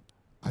รับ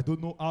I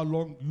don't know how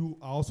long you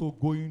are also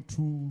going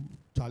through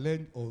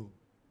challenge or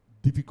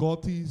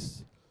difficulties.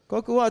 ก็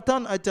คือว่าท่า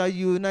นอาจจะ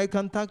อยู่ใน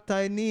คันทักทา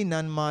ยนี้นา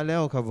นมาแล้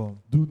วครับผม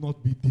Do not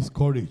be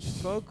discouraged.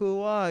 ก็คือ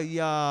ว่าอ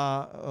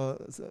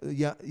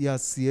ย่า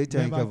เสียใจ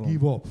ครับ Never ผม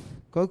give up.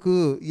 ก็คื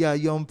ออย่า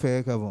ยอมแพ้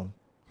ครับผม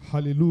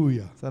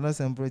Hallelujah. สรรเ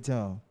สริญพระเจ้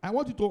า I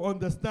want you to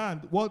understand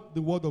what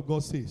the word of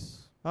God says.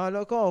 แ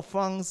ล้วก็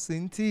ฟังสิ่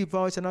งที่พร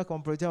ะวจนะของ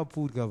พระเจ้า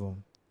พูดครับผม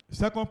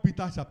 2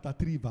 Peter chapter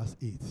 3 verse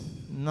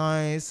 8. ใน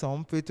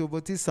2เปโตรบ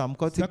ทที่3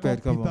ข้อที่ 2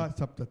 8ครับผม Peter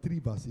chapter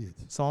 3 verse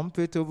 8. 2เป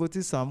โตรบท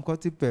ที่3ข้อ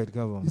ที่8ค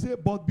รับผม He said,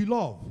 but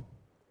beloved,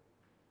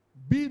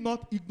 be not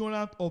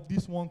ignorant of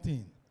this one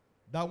thing,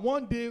 that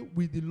one day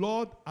with the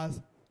Lord as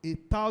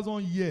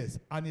 1,000 years,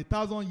 and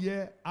 1,000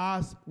 years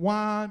as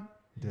one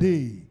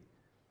day.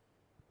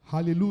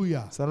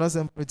 Hallelujah. สรรเส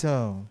ริญพระเจ้า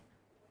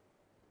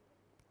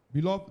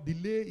Beloved,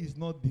 delay is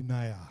not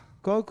denial.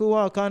 ก็คือ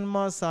ว่าการม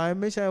าสาย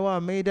ไม่ใช่ว่า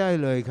ไม่ได้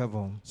เลยครับผ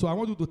ม So I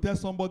want you to tell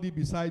somebody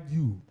beside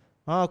you,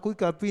 คุย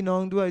กับพี่น้อ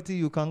งด้วยที่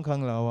อยู่ข้า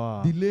งๆเราว่า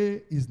delay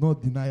is not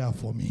denial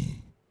for me.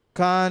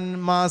 การ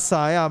มาส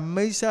ายไ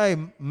ม่ใช่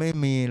ไม่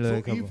มีเลย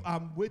So ครับผ if ม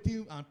I'm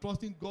waiting and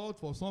trusting God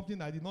for something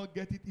I did not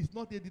get it, it's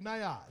not a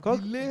denial. Co-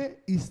 Delay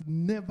is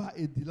never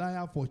a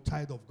denial for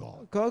child of God.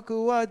 ก็คื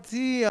อว่า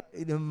ที่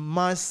ม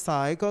าส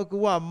ายก็คื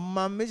อว่า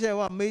มันไม่ใช่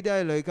ว่าไม่ได้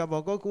เลยครับผ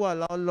มก็คือว่า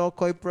เรารอ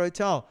คอยพระ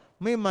เจ้า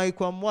ไม่หมายค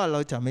วามว่าเร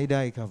าจะไม่ไ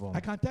ด้ครับผม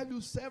I can tell you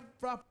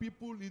several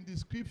people in the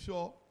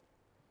scripture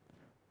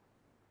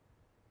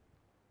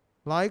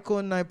หลายค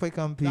นในพระ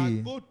คัมภีร์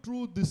that go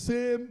through the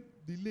same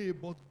delay,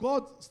 but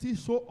God still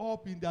show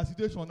up in their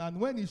situation, and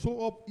when He show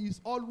up, it's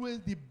always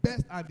the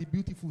best and the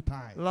beautiful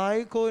time. หลาย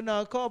คน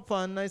ก็ผ่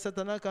านในสถ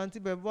านการณ์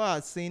ที่แบบว่า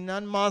สิ่งนั้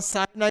นมาส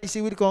ายใน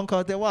ชีวิตของเขา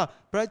แต่ว่า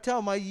พระเจ้า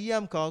มาเยี่ย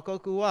มเขาก็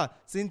คือว่า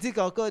สิ่งที่เ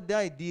ขาก็ไ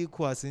ด้ดีก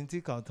ว่าสิ่ง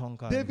ที่เขาต้อง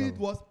การ David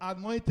was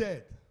anointed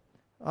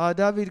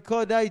ดาวิดก็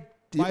ได้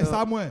by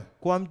Samuel.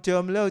 ความเจิ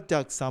มแล้วจ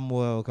ากซามู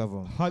เอลครับผ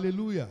ม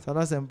Hallelujah. สรร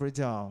เสริญพระ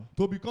เจ้า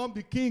To become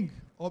the king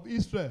of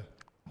Israel.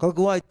 ก็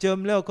คือว่าเจิม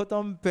แล้วก็ต้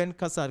องเป็น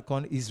กษัตริย์ขอ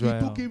งอิสรา It เอ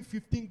ล took him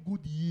 15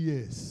 good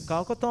years เขา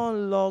ก็ต้อง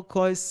รอค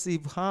อย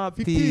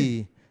15 ปี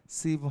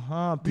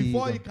15 ปี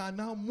before he can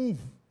now move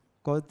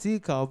ก่อนที่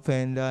เขาเป็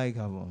นได้ค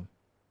รับผม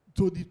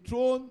to the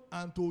throne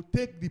and to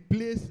take the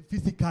place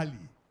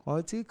physically. ก่อ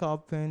นที่เขา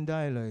เป็นไ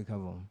ด้เลยครับ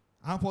ผม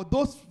And for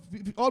those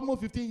almost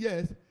 15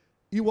 years,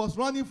 he was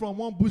running from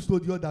one bush to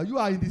the other. You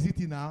are in the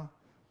city now.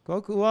 ก็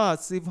คือว่า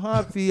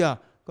15 ปี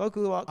ก็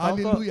คือว่าเขา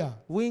ก็ Hallelujah.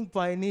 วิ่งไป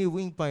นี่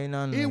วิ่งไป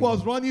นั่น He was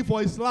running for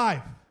his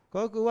life.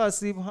 ก็คือว่า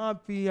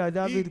15 ปี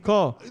ดาวิด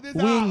ก็ They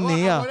วิ่ง said, ห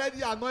นี I'm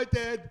already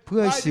anointed. เพื่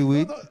อชี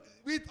วิต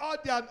With all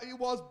that, he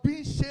was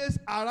being chased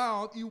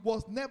around. He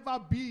was never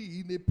be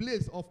in a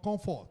place of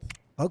comfort.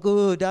 ก็คื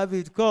อดาวิ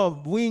ดก็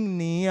วิ่ง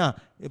หนี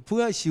เ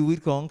พื่อชีวิต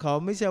ของเขา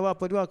ไม่ใช่ว่าเ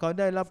พราะว่าเขา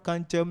ได้รับการ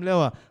เจิมแล้ว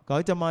เขา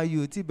จะมาอ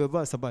ยู่ที่แบบว่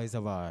าสบ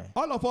าย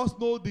All of us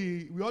know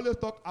we always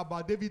talk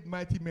about David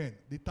mighty men,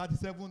 the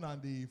 37 and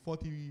the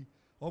 40,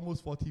 almost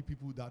 40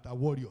 people that are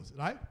warriors,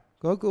 right?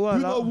 ๆก็คือว่า Do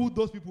you เรา know who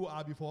those people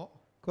are before?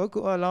 ก็คื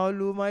อว่าเรา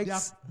รู้ไหม They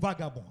are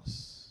vagabonds.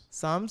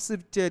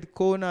 37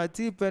 คน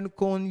ที่เป็น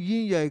คน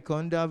ยิ่งใหญ่ขอ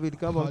งดาวิด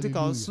ครับผมที่เข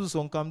าสู้ส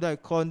งครามได้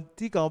คน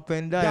ที่เขาเป็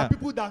นได้ They are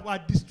people that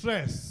were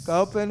distressed. เขา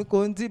เป็นค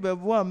นที่แบบ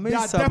ว่าไม่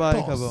สบาย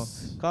ครับผม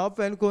เขาเ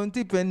ป็นคน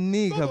ที่เป็นห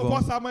นี้ครับ Go ผ to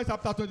ม 1 Samuel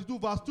chapter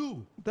 22 verse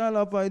 2. ถ้าเร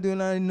าไปดู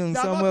ใน1 They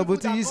ซา are มูเอล not บท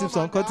people ที่ that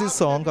come 22 ข้อที่ and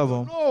have 2ครับผ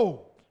ม No.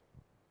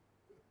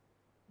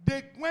 They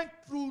went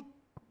through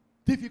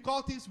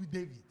difficulties with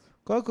David.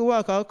 ก็คือว่า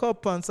เขาก็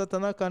ผ่านสถา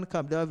นการณ์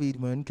กับดาวิด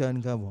เหมือนกัน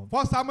ครับผม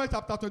 1 Samuel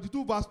chapter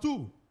 22 verse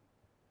 2.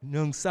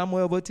 1 ซามูเ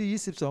อลบทที่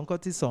22 ข้อ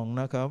ที่ 2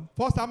นะครับ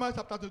 1 Samuel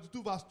chapter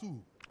 22 verse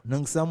 2.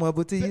 1 ซามูเอลบ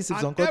ทที่ Say,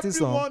 22 and ข้อที่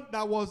everyone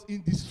that was in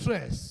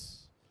distress,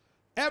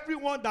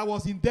 everyone that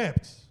was in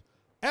debt,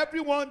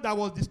 everyone that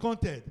was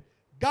discontented,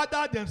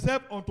 gathered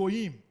themselves unto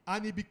him, and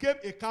he became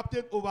a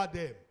captain over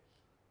them.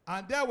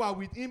 And there were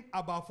with him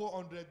about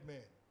 400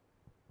 men.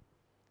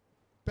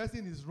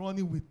 person is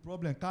running with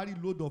problem, carry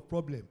load of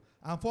problem,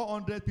 and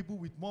 400 people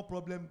with more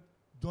problem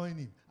join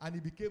him, and he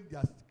became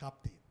their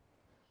captain.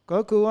 ก็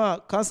คือว่า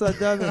ข้าสัตว์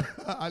ดาวิด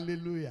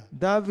Hallelujah.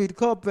 ดาวิดเ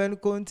ขาเป็น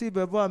คนที่แบ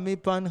บว่ามี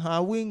ปัญหา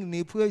วิ่งหนี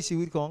เพื่อชี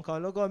วิตของเขา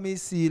แล้วก็มี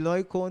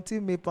400คนที่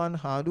มีปัญ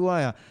หาด้วย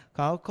เ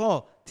ขาก็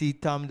ติด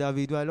ตามดา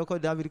วิดด้วยแล้วก็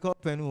ดาวิดก็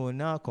เป็นหัว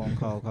หน้าของ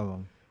เขาครับผ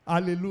ม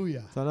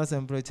Hallelujah. สรรเสริ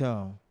ญพระเจ้า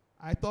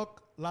I talked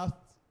last,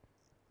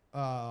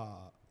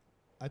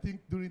 I think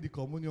during the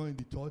communion in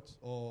the church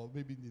or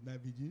maybe in the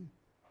night vigil,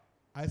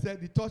 I said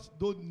the church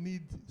don't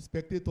need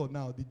spectator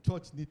now. The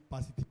church need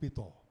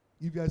participator.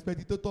 If you are a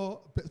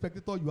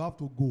spectator, you have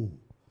to go.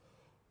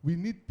 We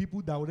need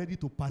people that are ready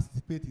to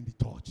participate in the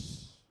church.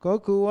 ก็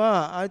คือว่า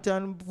อาจา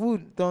รย์พูด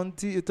ตอน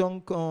ที่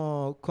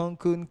ของ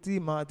คืนที่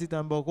มาที่ท่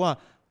านบอกว่า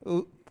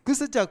คริส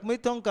ตจักรไม่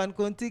ต้องการ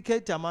คนที่แค่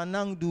จะมา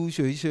นั่งดูเฉ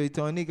ยๆต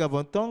อนนี้ครับผ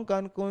มต้องกา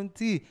รคน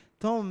ที่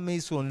ต้องมี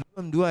ส่วนร่ว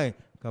มด้วย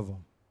ครับผ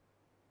ม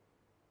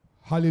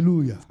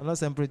Hallelujah. สรร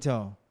เสริญพระเจ้า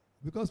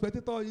Because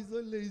spectator is so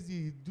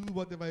lazy, do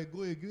whatever I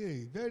go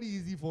again. Very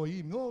easy for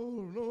him.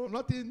 No,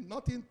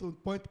 nothing to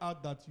point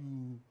out that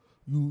you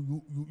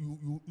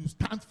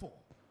stand for.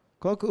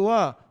 ก็คือว่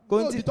าค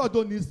น No, ที่ the church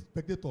don't need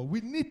spectator. We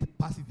need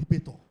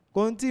participator. ค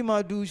นที่มา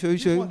ดูเฉ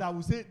This ย one that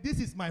will say, this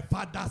is my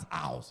father's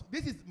house.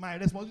 This is my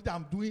responsibility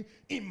I'm doing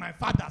in my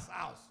father's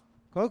house.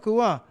 ๆก็คือ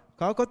ว่าเ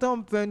ขาก็ต้อง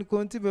เป็นค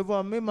นที่แบบว่า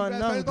ไม่มา If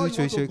นั่ง you ดู want เฉ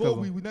to ยๆครับ go, ผ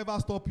ม we will never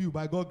stop you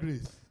by God's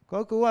grace.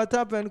 ก็คือว่าถ้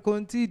าเป็นคน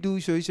ที่ดู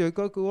เฉยๆ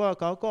ก็คือว่า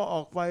เขาก็อ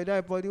อกไปได้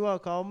เพราะที่ว่า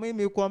เขาไม่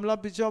มีความรับ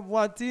ผิดชอบ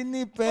ว่าที่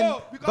นี่เป็น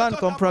บ้าน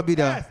ของพระบิ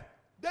ดา Yes,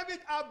 David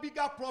had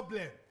bigger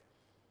problem.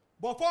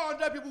 But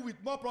 400 people with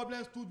more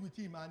problems stood with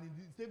him and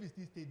David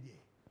still stayed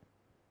there.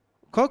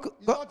 เขาก็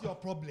It's not your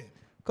problem.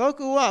 ก็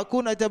คือว่าคุ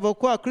ณอาจจะบอก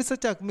ว่าคริสต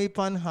จักรมี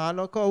ปัญหาแ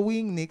ล้วก็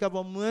วิ่งหนีกับผ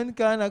มเหมือน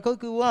กันนะก็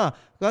คือว่า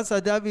กษัต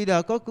ริย์ดาวิด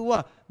ก็คือว่า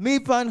มี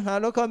ปัญหา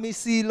แล้วก็มี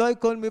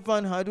400คนมีปั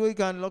ญหาด้วย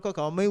กันแล้วก็เข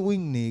าไม่วิ่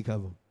งหนีครับ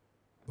ผม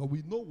But we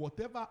know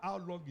whatever how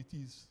long it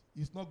is,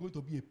 it's not going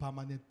to be a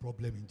permanent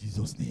problem in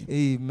Jesus' name. อ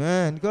าเม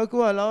นก็คือ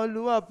ว่าเรา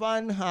รู้ว่าปั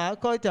ญหา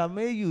ก็จะไ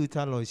ม่อยู่ต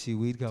ลอดชี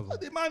วิตครับผม So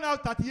the man now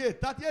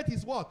 38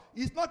 is what?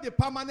 It's not a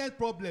permanent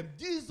problem.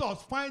 Jesus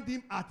find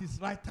him at his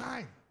right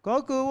time. ก็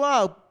คือว่า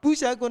ผู้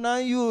ชายคนนั้น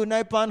อยู่ใน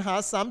ปัญหา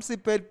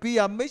38 ปี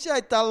ไม่ใช่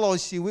ตลอด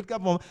ชีวิตครั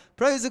บผมพ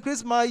ระเยซูคริส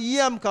ต์มาเ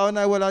ยี่ยมเขาใน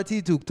เวลาที่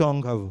ถูกต้อง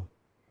ครับ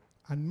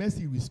And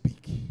mercy will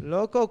speak. แ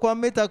ล้วก็ความ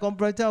เมตตาของ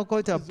พระเจ้าก็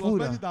จะ It พูด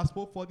was mercy that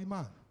spoke for the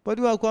man. เพราะ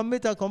ว่าความเม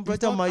ตตาของพระ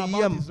It's เจ้า not มา about เ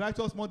ยี่ยม his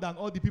righteous more than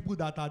all the people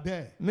that are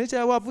there. ไม่ใช่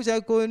ว่าผู้ชาย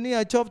คนนี้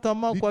ชอบท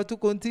ำมากกว่าทุก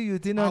คนที่อยู่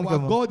ที่นั่นครั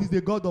Our บ God is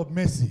a God of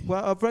mercy. ว่า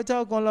พระเจ้า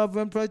ของเราเ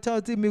ป็นพระเจ้า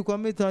ที่มีความ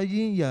เมตตา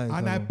ยิ่งใหญ่ค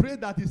And รั I บ pray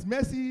that his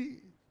mercy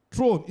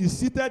throne is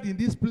seated in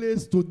this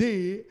place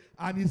today,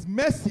 and his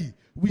mercy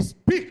will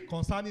speak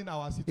concerning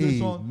our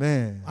situation.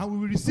 Amen. And we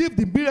will receive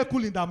the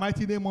miracle in the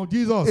mighty name of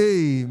Jesus.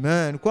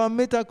 Amen. ความเม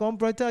ตตาของ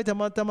พระเจ้าจะ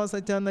มาทำมหัศ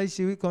จรรย์ใน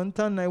ชีวิตของ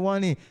ท่านในวัน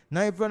นี้ใน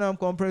พระนาม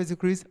ของพระเยซู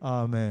คริสต์อ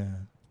าเมน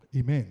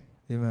Amen.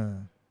 Amen.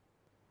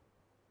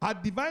 A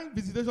divine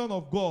visitation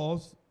of God,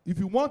 if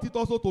you want it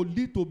also to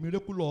lead to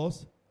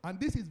miraculous, and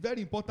this is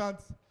very important,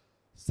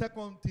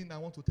 second thing I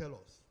want to tell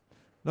us.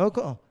 แล้ว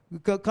ก็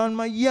การ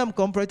มาเยี่ยมข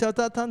องพระเจ้า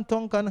ถ้าท่านต้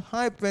องการใ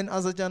ห้เป็นอั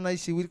ศจรรย์ใน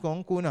ชีวิตของ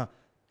คุณ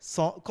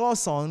ข้อ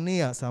สองเ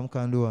นี่ยสำ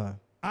คัญด้วย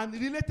And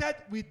related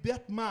with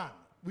that man,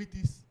 with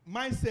his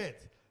mindset,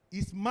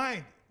 his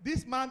mind,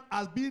 this man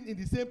has been in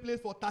the same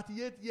place for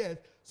 38 years.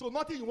 So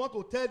nothing you want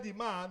to tell the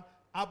man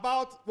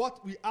about what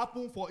will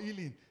happen for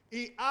healing.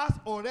 He has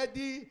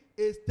already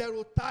a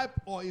stereotype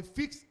or a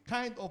fixed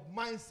kind of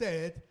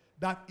mindset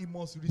that he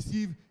must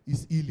receive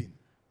his healing.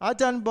 อา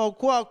จารย์บอก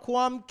ว่าคว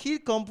ามคิด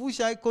ของผู้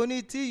ชายคน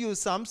นี้ที่อยู่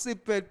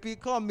38 ปี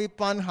ก็มี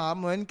ปัญหา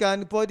เหมือนกัน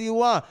พอดี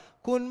ว่า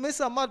คุณไม่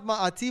สามารถมา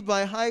อธิบา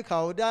ยให้เข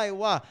าได้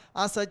ว่า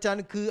อัศจรร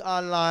ย์คืออะ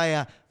ไร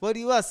พอ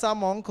ดีว่าส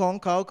มองของ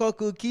เขาก็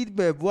คือคิด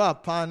แบบว่า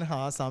ปัญห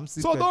า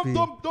38 So ปี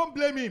don't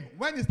blame him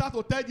when he starts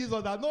to tell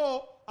Jesus that no,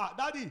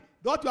 daddy,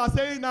 what you are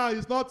saying now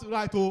is not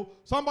right. Oh,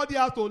 somebody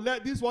has to let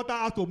this water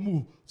has to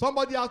move.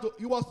 Somebody has to.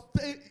 He was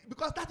saying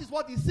because that is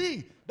what he see.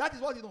 That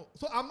is what he know.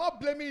 So I'm not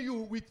blaming you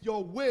with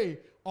your way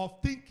of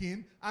thinking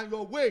and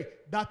your way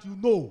that you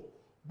know.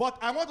 But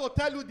I want to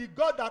tell you the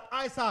God that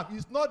I serve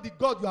is not the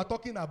God you are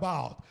talking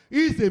about.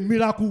 He is a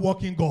miracle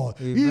working God.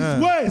 Amen.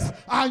 His ways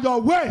and your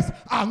ways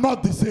are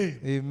not the same.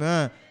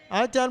 Amen. อ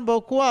าจารย์บอ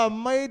กว่า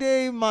ไม่ได้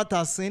มา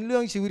ตัดสินเรื่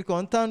องชีวิตขอ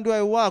งท่านด้ว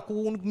ยว่าคุ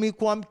ณมี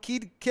ความคิ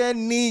ดแค่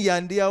นี้อย่า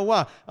งเดียวว่า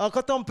เข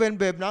าต้องเป็น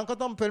แบบนั้นเขา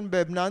ต้องเป็นแบ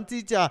บนั้น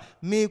ที่จะ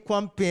มีควา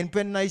มเปลี่ยนเ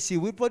ป็นในชี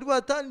วิตเพราะว่า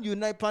ท่านอยู่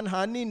ในปัญหา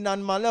นี้นาน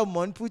มาแล้วเห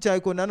มือนผู้ชาย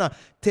คนนั้น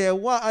แต่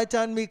ว่าอาจ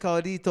ารย์มีข่าว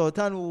ดีต่อ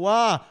ท่านว่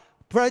า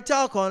พระเจ้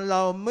าของเร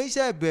าไม่ใ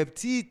ช่แบบ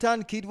ที่ท่าน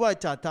คิดว่า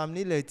จะทำ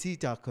นี่เลยที่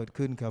จะเกิด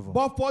ขึ้นครับผม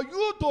But for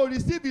you to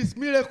receive his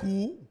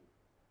miracle,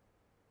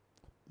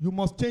 you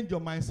must change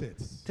your mindset.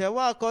 แต่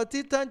ว่าก่อน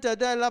ที่ท่านจะ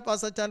ได้รับอั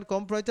ศจรรย์ขอ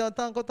งพระเจ้า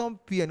ท่านก็ต้อง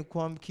เปลี่ยนคว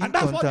ามคิด And ข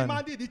that's อง what ท่า the น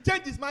man did. He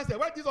changed his mindset.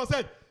 When Jesus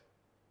said,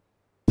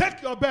 take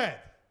your bed,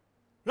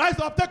 rise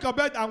up, take your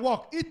bed and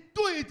walk. He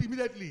took it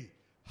immediately.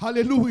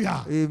 Hallelujah.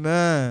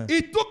 Amen. He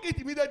took it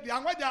immediately.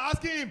 And when they are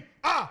asking him,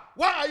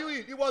 why are you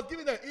in? He was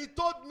giving them. He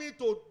told me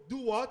to do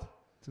what?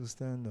 To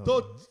stand up. To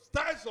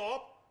stand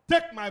up,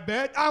 take my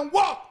bed and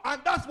walk. And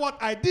that's what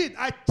I did.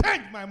 I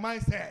changed my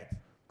mindset.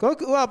 ก็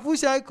คือว่าผู้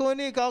ชายคน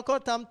นี้เขาก็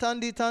ทำทัน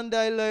ทีทันใด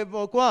เลยบ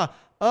อกว่า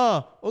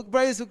พร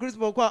ะเยซูคริส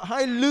ต์บอกว่าให้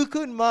ลุก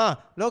ขึ้นมา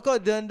แล้วก็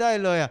เดินได้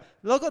เลย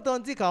แล้วก็ตอน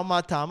ที่เขามา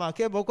ถามแ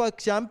ค่บอกว่า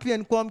ฉันเปลี่ยน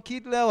ความคิ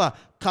ดแล้ว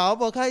เขา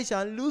บอกให้ฉั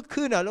นลุก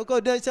ขึ้นแล้วก็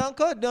เดินฉัน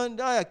ก็เดิน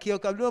ได้เกี่ยว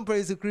กับเรื่องพระเ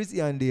ยซูคริสต์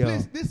อย่างเดียว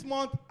Please, this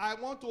month I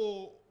want to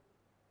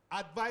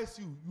advise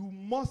you. You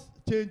must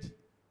change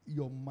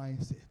your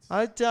mindset. อ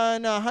าจาร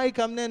ย์ให้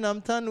คำแนะน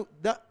ำท่าน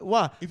ว่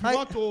า If you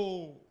want to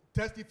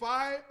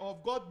testify of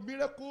God's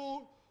miracle,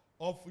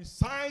 of His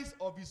signs,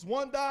 of His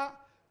wonder,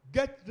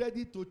 get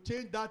ready to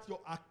change that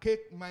your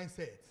archaic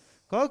mindset.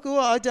 ก็คือ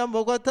ว่าอาจารย์บ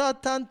อกว่าถ้า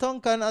ท่านต้อง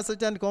การอัศ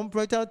จรรย์ของพ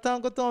ระเจ้าท่าน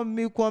ก็ต้อง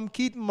มีความ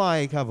คิดใหม่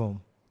ครับผม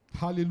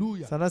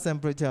Hallelujah. สรรเสริญ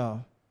พระเจ้า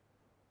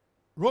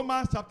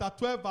Romans chapter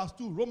 12 verse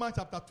 2. Romans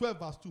chapter 12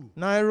 verse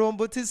 2. ในโรม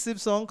บทที่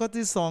12ข้อ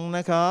ที่2น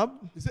ะครับ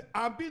He said,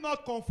 and be not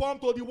conformed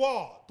to the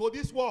world, to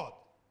this world.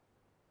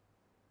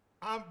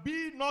 And be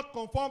not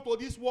conformed to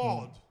this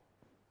world.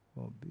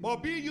 But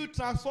be you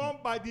transformed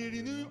by the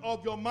renewing of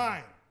your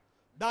mind,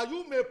 that you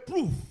may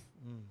prove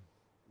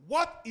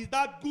what is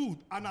that good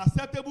and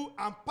acceptable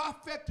and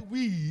perfect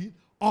will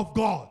of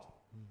God.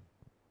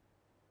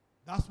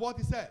 That's what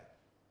he said.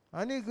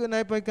 อันนี้คือใน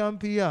พระคัม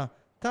ภีร์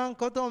ท่าน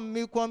ก็ต้อง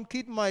มีความ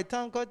คิดใหม่ท่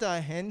านก็จะ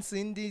เห็น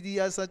สิ่งดี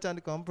ๆอัศจรร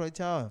ย์ของพระ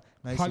เจ้า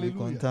ในชีวิต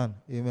ของท่าน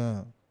เอเม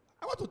น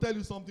I want to tell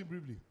you something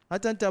briefly. อา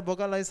จารย์จะบอก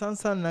อะไร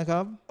สั้นๆนะค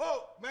รับ Oh,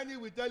 many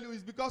will tell you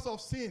it's because of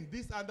sin,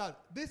 this and that.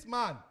 This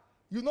man,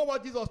 you know what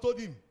Jesus told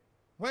him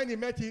when he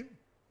met him?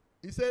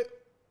 He said,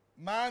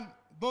 man,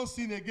 don't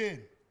sin again.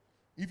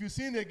 If you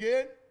sin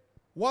again,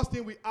 worst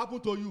thing will happen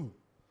to you.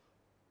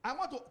 I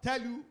want to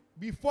tell you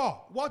before,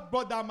 what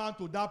brought that man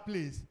to that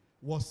place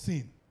was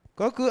sin.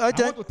 ก็คืออา I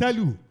จารย์ want to tell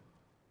you,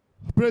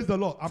 praise the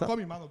Lord. I'm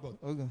coming, man of God.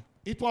 Okay.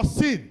 It was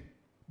sin.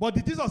 But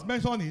did Jesus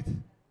mention it?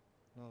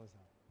 No,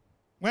 sir.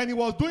 When he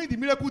was doing the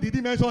miracle, did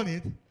he mention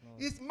it?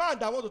 It's man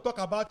that want to talk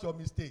about your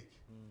mistake.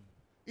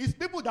 It's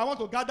people that want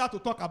to gather to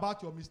talk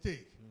about your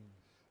mistake.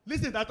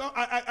 Listen,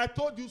 I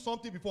told you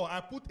something before. I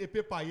put a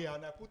paper here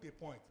and I put a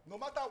point. No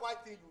matter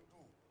what thing you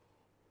do,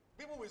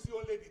 people will see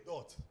only the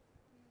dot.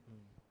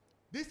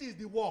 This is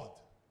the word.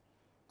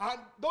 And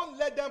don't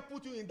let them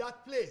put you in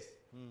that place.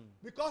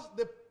 Because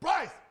the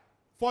price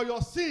for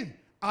your sin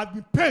has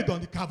been paid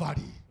on the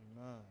Calvary.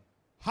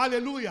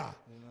 Hallelujah.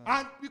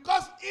 And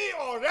because he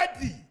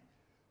already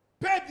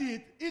paid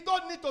it, he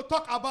don't need to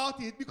talk about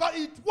it because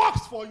it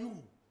works for you.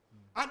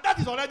 And that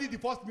is already the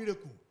first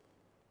miracle.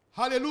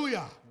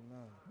 Hallelujah.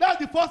 That's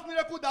the first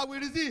miracle that we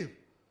receive.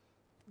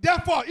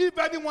 Therefore, if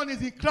anyone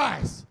is in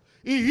Christ,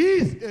 he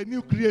is a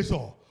new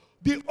creation.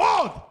 The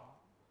old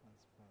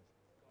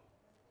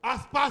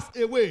has passed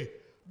away.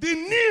 The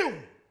new,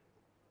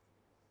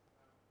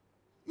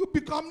 you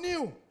become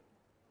new.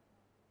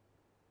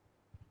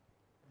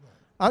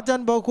 อาจาร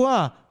ย์บอกว่า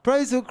พระเ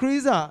ยซูคริ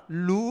สต์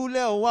รู้แ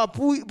ล้วว่า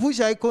ผู้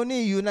ชายคน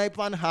นี้อยู่ใน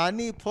ปัญหา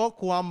นี้เพราะ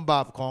ความบ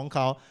าปของเข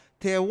า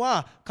แต่ว่า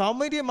เขา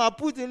ไม่ได้มา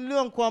พูดถึงเรื่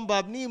องความบา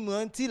ปนี่เหมือ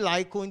นที่หลา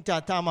ยคนจะ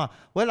ท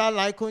ำเวลาห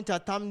ลายคนจะ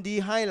ทำดี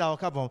ให้เรา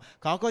ครับผม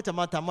เขาก็จะ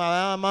มาท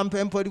ำมันเ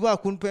ป็นเพราะว่า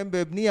คุณเป็นแบ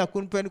บนี้คุ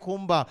ณเป็นคน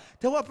บาป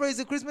แต่ว่าพระเย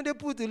ซูคริสต์ไม่ได้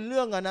พูดถึงเ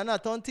รื่องนั้น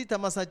ตอนที่ธร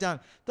รมสัจ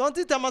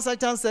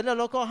จ์เสร็จแล้ว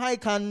เราก็ให้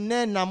คำแน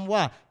ะนำว่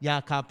าอย่า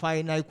ขับไป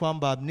ในความ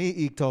บาปนี้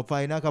อีกต่อไป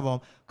นะครับผม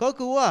ก็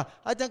คือว่า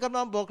อาจารย์กำ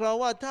ลังบอกเรา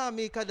ว่าถ้า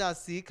มีกระดาษ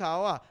สีขาว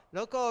แ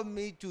ล้วก็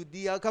มีจุดเ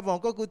ดียวครับผม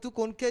ก็คือทุก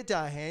คนแค่จะ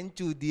เห็น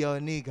จุดเดียว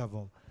นี่ครับผ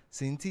ม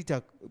สิ่งที่จะ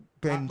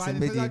เป็นสิ่ง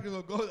ไม่ดี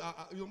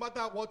No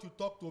matter what you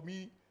talk to me,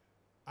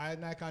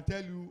 and I can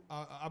tell you,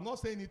 I'm not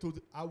saying it to,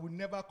 I will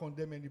never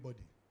condemn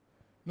anybody.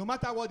 No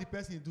matter what the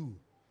person do,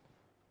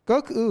 ก็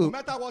คือ no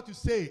matter what you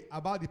say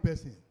about the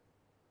person,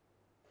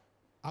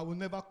 I will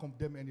never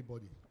condemn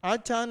anybody. อา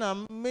จารย์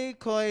ไม่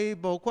เคย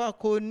บอกว่า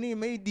คนนี่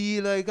ไม่ดี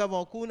เลยครับบ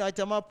อกคุณอาจ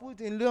จะมาพูด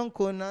ถึงเรื่อง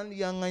คนนั้น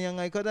ยังไ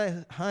งก็ได้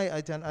ให้อ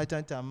าจา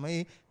รย์จะไม่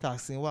ตัด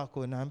สินว่าค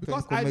นนั้นเป็น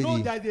Because คน I ไม่ know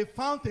ดี there is a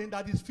fountain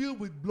that is filled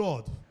with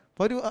blood. เพ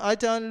ราะอา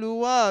จารย์รู้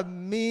ว่า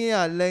มี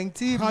แหล่ง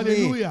ที่มี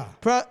Hallelujah.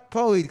 พร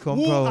ะวิญญาณของ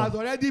Who พระองค์ has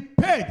already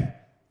paid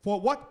for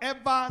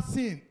whatever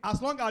sin, as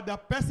long as the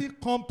person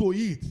come to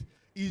it,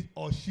 he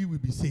or she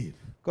will be saved.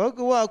 ก็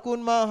คือว่าคุณ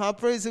มาหา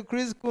พระเยซูค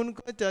ริสต์คุณ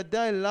ก็จะไ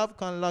ด้รับ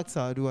การรักษ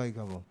าด้วยค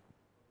รับผม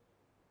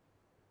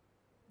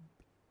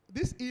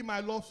This hymn I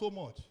love so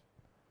much.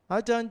 อ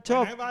าจารย์ชอ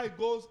บ Whenever it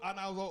goes, and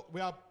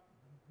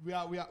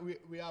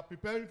we are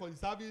preparing for the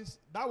service.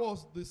 That was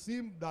the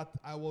hymn that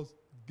I was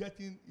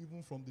getting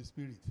even from the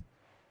Spirit.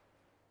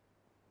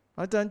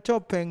 อาจารย์ชอ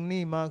บเพลง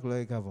นี้มากเล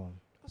ยครับผม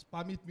Just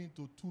permit me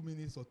to 2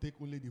 minutes or take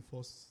only the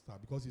first start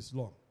because it's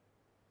long.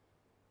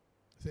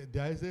 Say,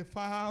 there is a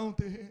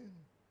fountain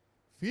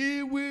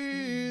filled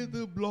with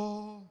the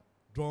blood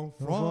drawn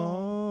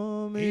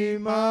from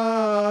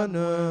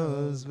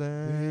Emmanuel's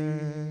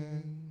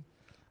vein.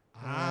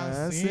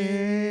 And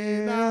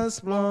sinners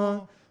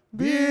flood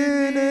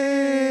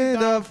beneath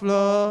the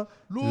floor,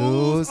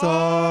 lose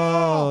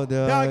all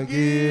the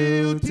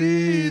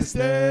guilty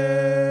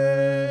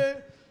stain,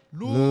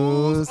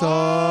 lose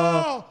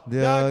all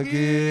their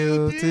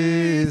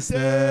guilty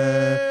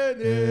stain,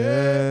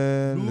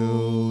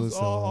 lose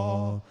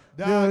all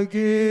their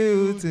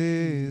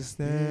guilty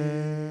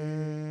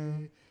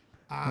stain.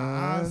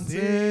 And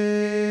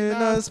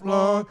sinners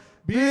floor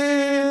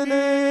beneath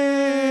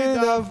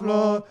the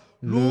floor,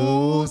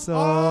 lose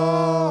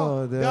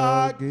all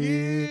their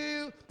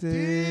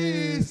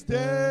guilty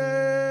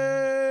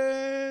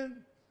stain.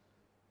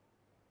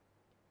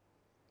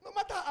 No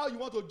matter how you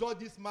want to judge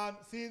this man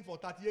sin for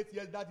 38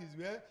 years, that is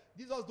where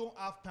Jesus don't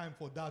have time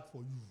for that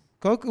for you.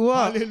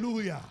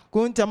 Hallelujah.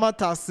 Kun chama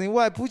tasin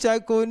wai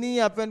puchai ko ni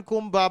apen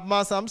kum bab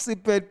ma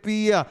 38 ปี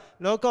อ่ะ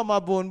แล้วก็มา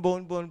บน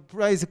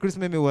praise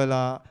Christmas มีเวล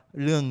า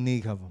เรื่องนี้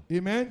ครับผม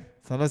Amen.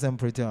 สรรเสริญ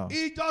พระเจ้า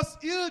He just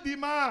healed the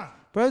man.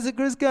 praise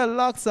Christ แค่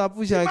รักษา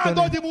ผู้ชาย The คน man นี้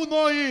don't even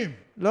know him.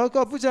 แล้วก็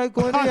ผู้ชายค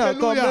นนี้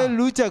ก็ไม่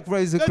รู้จัก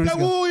praise They say, Christ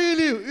who heal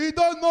you? He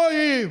don't know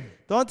him.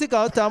 ตอนที่เข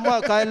าถามว่า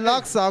ใครรั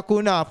กษาคุ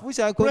ณอ่ะผู้ช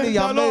ายคนนี้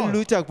ยังไม่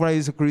รู้จัก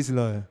praise Christ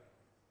เลย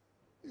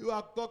You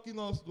are talking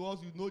to us,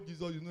 you know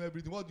Jesus, you know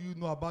everything. What do you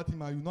know about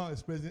him and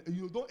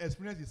you don't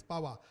experience his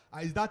power?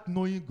 Is that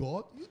knowing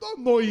God? You don't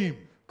know him.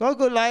 ก็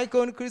คือหลายค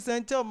นคริสเตีย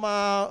นชอบมา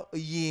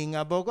ยิง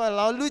อ่ะบอกว่าเ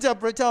รารู้จัก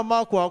พระเจ้าม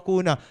ากกว่าคุ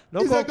ณอ่ะแล้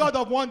ว He's ก็ a God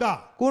of wonder.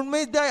 คุณไ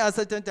ม่ได้อัศ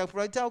จรรย์จากพ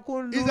ระเจ้าคุ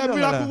ณรู้ He's เรื่ a องอ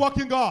ะไร miracle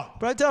working God.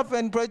 พระเจ้าเป็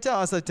นพระเจ้า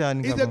อัศจรรย์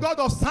ครั He's บ a God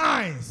of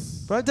signs.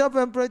 พระเจ้าเ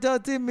ป็นพระเจ้า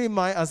ที่มีหม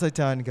ายอัศ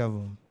จรรย์ครับผ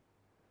ม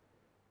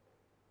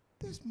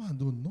This man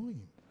don't know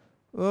him.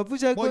 ผู้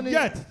ชายคนนี้ But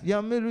yet ยั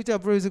งไม่รู้จัก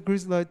พระเยซูคริ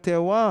สต์เลยแต่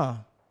ว่า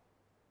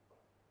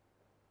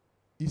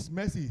His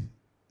mercy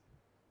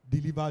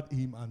delivered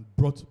him and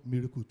brought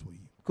miracle to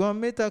him. ความ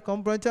เมตตาของ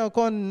พระเจ้า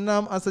ก็น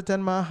ำอัศจรร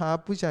ย์มาหา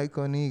ผู้ชายค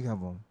นนี้ครับ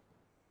ผม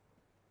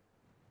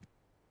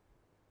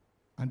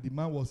And the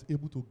man was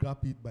able to grab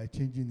it by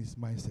changing his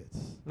mindset.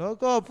 แล้ว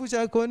ก็ผู้ช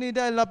ายคนนี้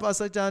ได้รับอั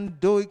ศจรรย์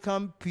โดยค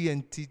ำเปลี่ยน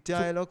จิตใจ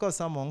แล้วก็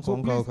สมองข So อง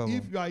เขาครับ please, ผม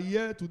if you are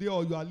here today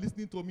or you are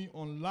listening to me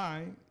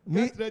online,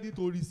 Me- get ready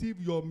to receive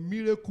your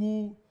miracle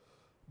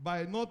by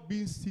not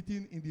being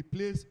sitting in the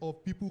place of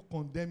people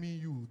condemning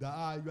you that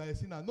you are a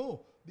sinner. No,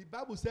 the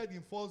Bible said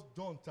in 1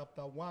 John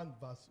chapter 1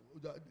 verse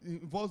in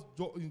 1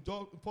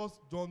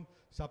 John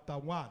chapter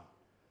 1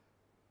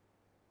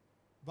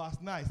 verse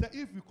 9 said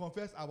if we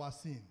confess our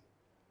sin,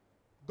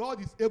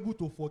 God is able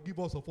to forgive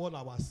us of all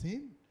our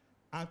sin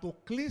and to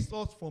cleanse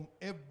us from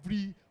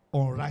every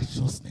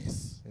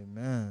unrighteousness.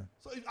 Amen.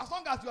 So as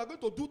long as you are going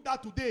to do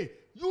that today,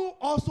 you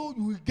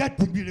will get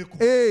the miracle.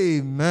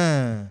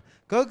 Amen.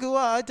 ก็คือ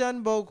ว่าอาจาร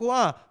ย์บอกว่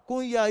าคุ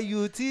ณอย่าอ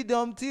ยู่ที่เดิ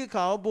มที่เข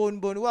าบ่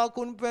นว่า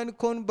คุณเป็น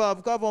คนบาป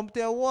ครับผมแ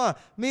ต่ว่า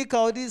มีข่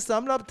าวดีส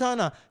ำหรับท่าน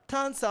นะท่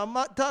านสา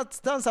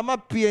มารถ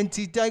เปลี่ยน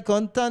จิตใจขอ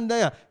งท่านได้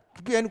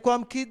เปลี่ยนควา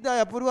มคิดได้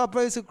เพราะว่าพร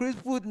ะเยซูคริส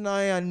ต์พูดใน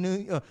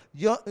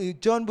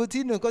จอห์นบท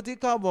ที่ 1ข้อที่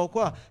 9บอก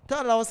ว่าถ้า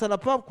เราสาร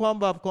ภาพความ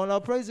บาปของเรา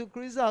พระเยซูค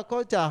ริสต์ก็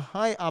จะใ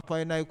ห้อภั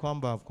ยในความ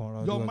บาปของเรา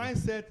Your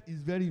mindset is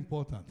very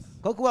important.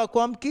 ก็คือว่าค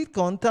วามคิดข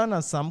องท่านน่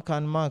ะสำคั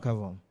ญมากครับ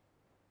ผม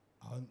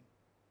And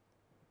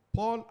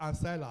Paul and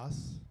Silas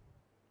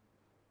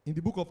in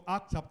the book of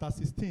Acts chapter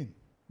 16.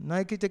 ใน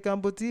กิจกรรม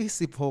บทที่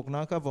 16น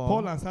ะครับผม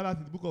Paul and Silas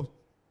in the book of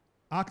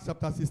Acts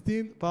chapter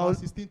 16, verse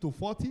 16 to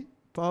 40.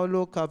 เปาโล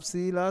กับ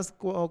ซีลัส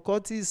ข้อ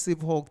ที่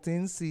 16 ถึง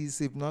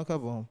 40นะครับ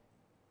ผม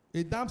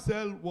A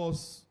damsel was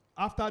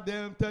after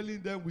them, telling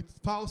them with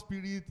foul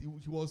spirit.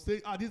 He was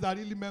saying, these are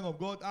really men of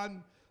God. And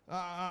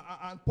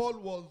Paul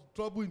was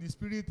troubled in the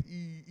spirit.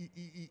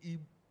 He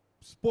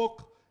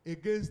spoke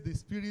against the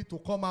spirit to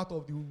come out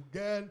of the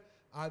girl.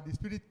 And the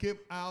spirit came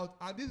out.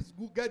 And this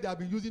good girl they have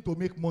been using to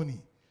make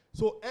money.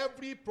 So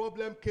every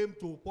problem came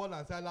to Paul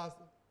and Silas.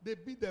 They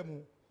beat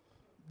them.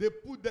 They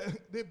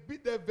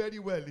beat them very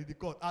well in the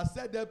court and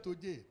sent them to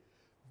jail,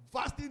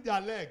 fasting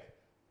their leg.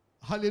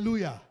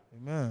 Hallelujah.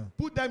 Amen.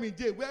 Put them in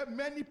jail where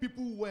many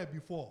people were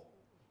before.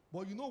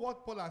 But you know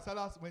what Paul and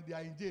Silas, when they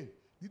are in jail,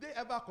 did they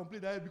ever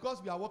complain that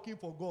because we are working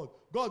for God,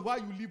 God, why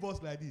you leave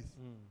us like this?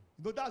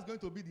 You know, that's going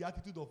to be the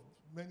attitude of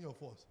many of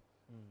us.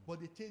 But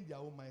they changed their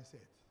own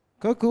mindset.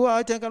 ก็คือว่าอ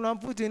าจารย์กำลัง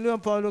พูดถึงเรื่อง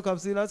เปาโลกับ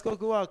ซีลัสก็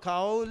คือว่าเขา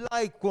ไ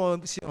ล่ความ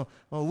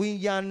วิญ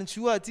ญาณ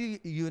ชั่วที่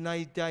อยู่ใน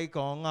ใจข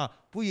อง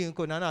ผู้หญิงค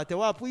นนั้นแต่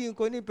ว่าผู้หญิง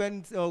คนนี้เป็น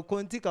ค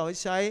นที่เขา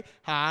ใช้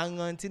หาเ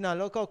งินที่นั่น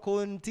แล้วก็ค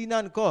นที่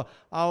นั่นก็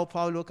เอาเป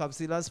าโลกับ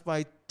ซีลัสไป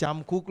จ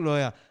ำคุกเลย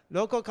แ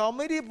ล้วก็เขาไ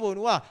ม่ได้บ่น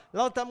ว่าเ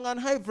ราทำงาน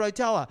ให้พระเ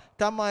จ้า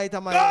ทำไมเ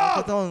รา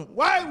ก็ต้อง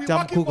Why we จำ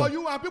working คุก for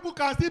you and people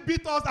can still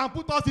beat us and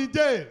put us in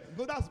jail? You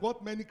know, that's what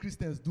many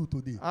Christians do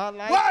today.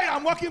 Like- Why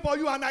I'm working for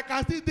you and I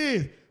can still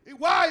this?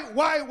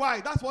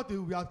 Why? That's what they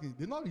will be asking.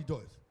 They not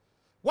rejoice.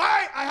 Why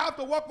I have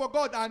to work for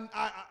God and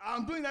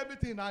I'm doing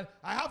everything and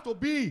I have to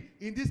be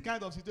in this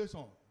kind of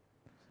situation?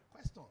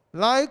 Question.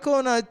 หลายค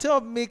นชอบ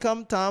มีค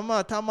ำถาม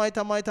ทำไม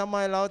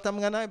เราท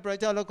ำงานให้พระ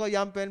เจ้าแล้วก็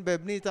ยังเป็นแบ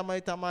บนี้ทำ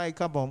ไม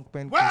ครับผมเ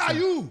ป็น Where are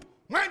you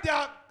when they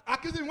are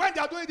accusing, when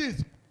they are doing this?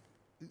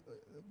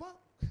 But,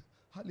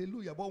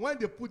 hallelujah. But when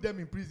they put them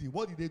in prison,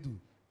 what did they do?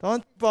 ตอน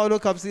เปาโล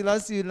กับซีลั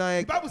สอยู่ใน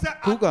The Bible said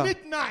คุก at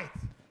midnight,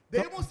 they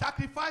even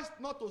sacrificed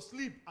not to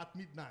sleep at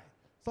midnight.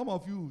 Some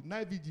of you,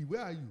 night vigil,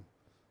 where are you?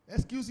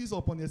 Excuses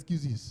upon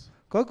excuses.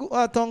 ก็คือ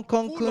ว่าตอนกล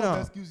างคื Full น of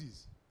excuses.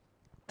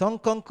 ท้อง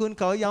ของคุณ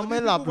เขายัง But ไม่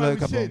these หลับ people เล were ย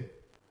ครับผม shame,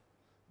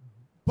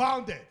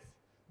 bounded.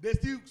 They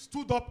still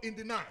stood up in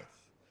the night.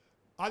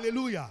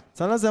 Hallelujah. ส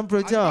รรเสริญพร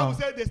ะ And the เจ้า Bible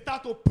said they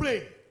start to pray.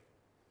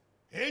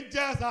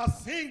 Angels are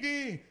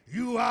singing,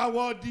 you are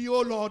worthy, O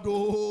Lord.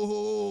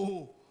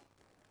 Oh,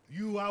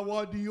 you are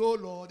worthy, O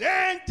Lord.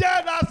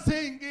 Angels are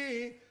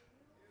singing.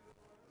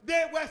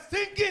 They were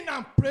singing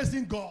and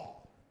praising God.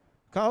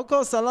 เขาก็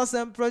สรรเส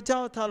ริญพระเจ้า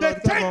ตลอ They ด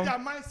ครับผม changed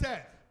their mindset.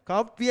 เขา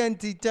เปลี่ยน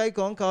จิตใจ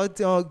ของเขา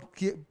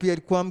เปลี่ยน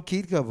ความคิ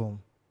ดครับผม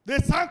They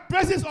sang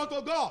praises unto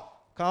God.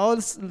 เขา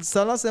ส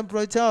รรเสริญพ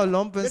ระเจ้าล้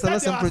อมเป็น They สรร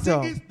said เสริ they ญ are พระเจ้า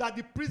singing that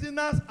the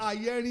prisoners are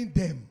hearing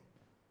them.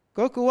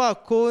 ก็คือว่า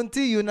คน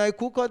ที่อยู่ใน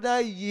คุกก็ได้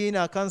ยิน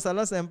การสร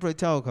รเสริญพระ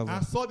เจ้าครับผม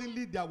And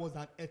suddenly there was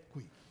an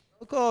earthquake. แ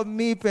ล้วก็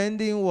มีแผ่น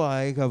ดินไหว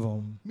ครับผ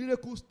ม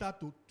Miracles start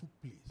to took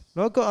place. แ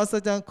ล้วก็อัศ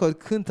จรรย์เกิด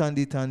ขึ้นทัน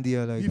ที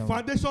เลย The ครับ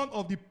foundation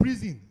of the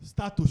prison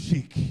start to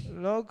shake.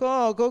 แล้ว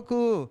ก็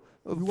คือ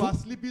You are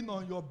sleeping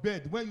on your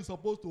bed when you're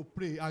supposed to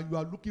pray and you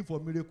are looking for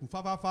miracle.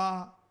 Far, far, far,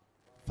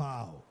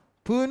 far.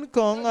 พื้นข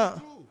อง That's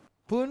true.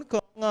 พื้นข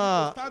อง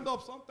You stand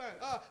up sometimes.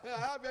 I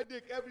have a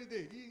headache every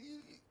day.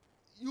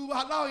 You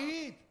allow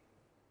it.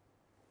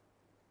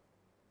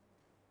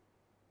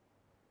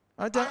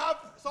 อาจาร I ย์ have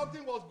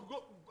something was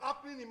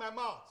happening in my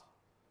mouth,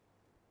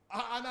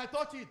 and I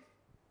touched it,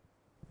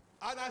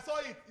 and I saw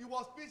it. It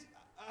was peace.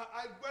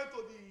 I went to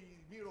the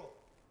mirror.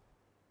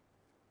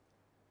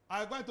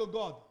 I went to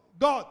God.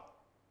 God,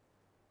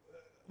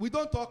 we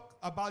don't talk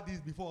about this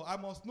before. I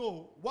must know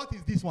what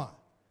is this one.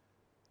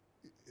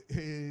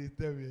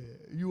 Tell me,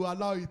 you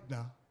allow it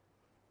now.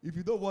 If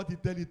you don't want it,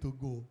 tell it to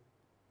go.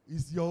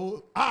 It's your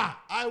own.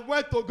 I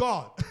went to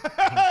God.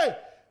 Hey,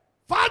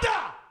 Father,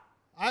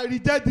 I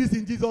reject this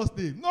in Jesus'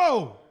 name.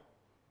 No.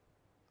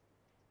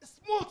 It's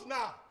smooth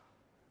now.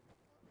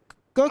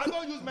 ก็ I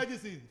don't use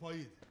medicine for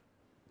it.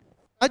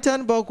 อาจาร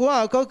ย์บอกว่า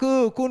ก็คือ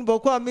คุณบอ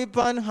กว่ามี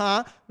ปัญหา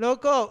แล้ว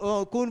ก็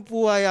คุณ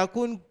ป่วย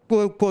คุณ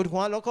ปวดหั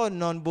วแล้วก็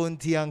นอนบน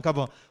เตียงครับผ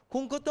มคุ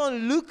ณก็ต้อง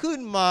ลุกขึ้น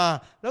มา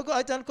แล้วก็อ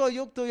าจารย์ก็ย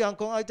กตัวอย่าง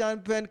ของอาจารย์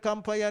เป็นค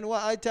ำพยานว่า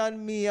อาจารย์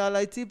มีอะไร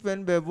ที่เป็น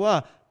แบบว่า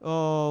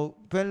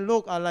เป็นโร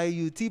คอะไรอ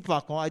ยู่ที่ปา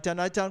กของอาจาร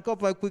ย์ก็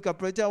ไปคุยกับ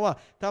พระเจ้าว่า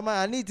ทำไม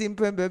อันนี้จึงเ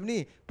ป็นแบบนี้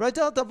พระเ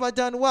จ้าตรัสอา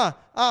จารย์ว่า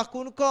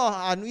คุณก็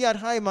อนุญาต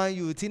ให้มาอ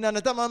ยู่ที่นั่น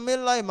ถ้ามันไม่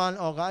ไล่มัน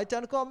ออกอาจา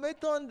รย์ก็ไม่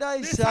ต้องได้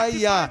ใช้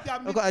ยา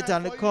แล้วก็อาจาร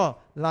ย์ก็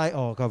ไล่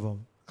ออกครับผม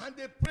And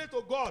they pray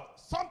to God.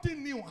 Something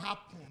new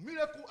happened.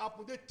 Miracle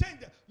happened. They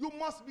changed it. You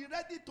must be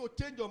ready to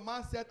change your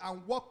mindset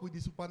and work with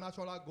the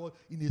supernatural God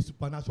in a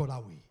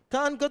supernatural way.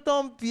 ท่านก็ต้อ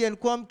งเปลี่ยน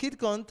ความคิด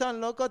ของท่าน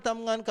แล้วก็ท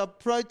ำงานกับ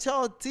พระเจ้า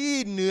ที่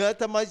เหนือ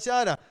ธรรมชา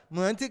ติเห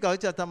มือนที่เขา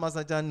จะทำอัศ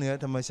จรรย์เหนือ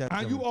ธรรมชาติ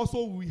And you also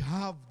will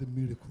have the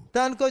miracle.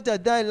 ท่านก็จะ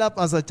ได้รับ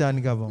อัศจรร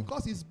ย์ครับผม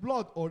Because His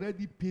blood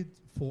already paid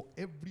for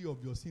every of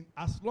your sin.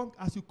 As long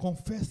as you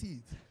confess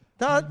it,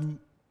 That- and you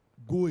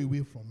go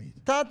away from it.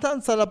 ถ้าท่าน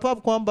สารภาพ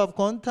ความบาป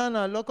ของท่าน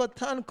แล้วก็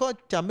ท่านก็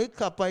จะไม่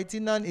กลับไป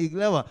ที่นั่นอีก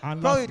แล้ว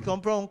พระฤทธิ์ของ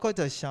พระองค์ก็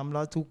จะชำร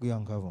ะทุกอย่า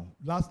งครับผม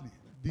Lastly,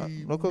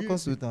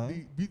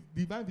 the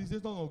divine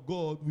visitation of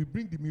God will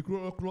bring the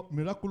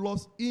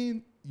miraculous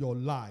in your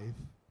life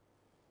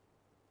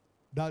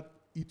that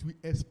it will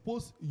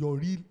expose your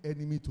real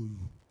enemy to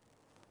you.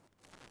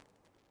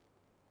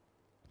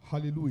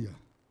 Hallelujah.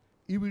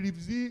 It will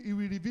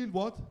reveal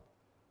what?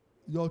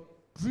 Your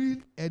real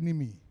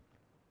enemy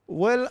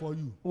for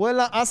you. เว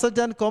ลาอัศจ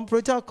รรย์ของพร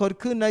ะเจ้าเกิด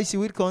ขึ้นในชี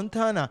วิตของ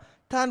ท่าน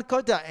ท่านก็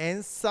จะเห็น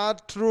ศั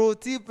ตรู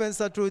ที่เป็น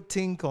ศัตรูจ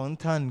ริงของ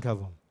ท่านครับ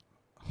ผม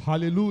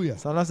Hallelujah.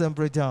 สรรเสริญ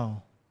พระเจ้า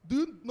Do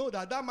you know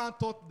that man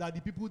thought that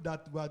the people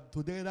that were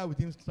together with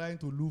him trying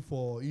to look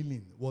for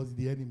healing was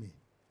the enemy?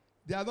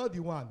 They are not the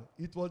one.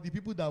 It was the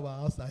people that were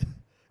outside.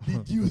 The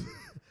Jews.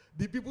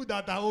 The people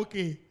that are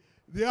okay.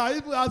 They are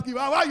even asking,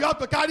 why you have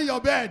to carry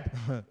your bed?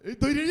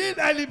 To the real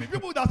enemy.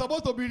 People that are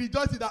supposed to be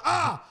rejoicing that,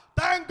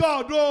 thank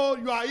God, oh,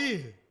 you are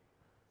here.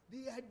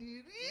 They are the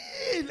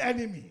real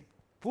enemy.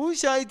 ผู้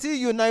ชายที่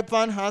อยู่ใน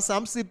ปัญหา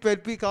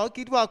38ปีเขา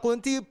คิดว่าคน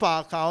ที่ป่า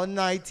เขาใ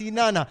นที่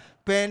นั่น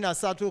เป็น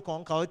ศัตรูขอ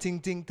งเขาจ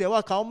ริงๆแต่ว่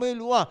าเขาไม่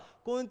รู้ว่า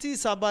คนที่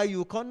สบายอ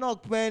ยู่ข้างนอก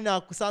เป็น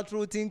ศัต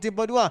รูจริงๆเพ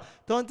ราะว่า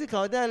ตอนที่เข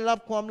าได้รับ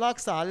ความรัก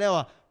ษาแล้ว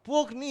พว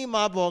กนี้ม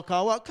าบอกเขา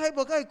ว่าใครบ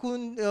อกให้คุณ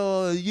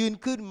ยืน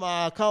ขึ้นมา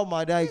เข้ามา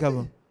ได้ครับ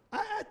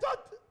I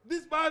thought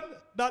this man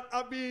that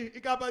I've been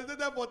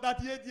incapacitated for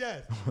 38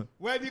 years,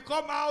 when he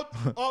come out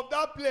of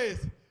that place,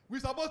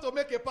 we're supposed to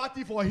make a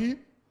party for him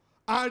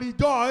and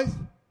rejoice.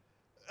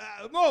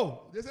 No,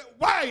 they say,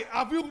 why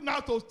have you now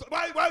to?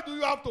 Why do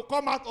you have to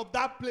come out of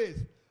that place,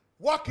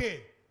 walking?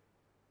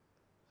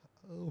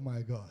 Oh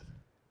my God!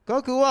 ก็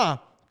คือว่า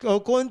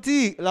คน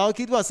ที่เรา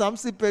คิดว่า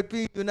38ปี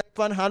อยู่ใน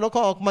ปัญหาแล้วก็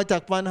ออกมาจา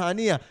กปัญหา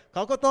เนี่ยเข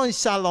าก็ต้อง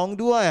ฉลอง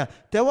ด้วย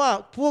แต่ว่า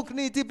พวก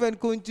นี้ที่เป็น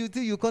คนจู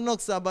ที่อยู่ข้างนอก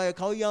สบาย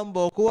เขายังบ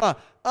อกว่า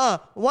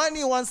วัน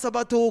นี้วันสะบ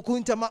าโตคุณ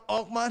จะมาอ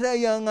อกมาได้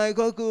ยังไง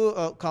ก็คือ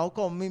เขา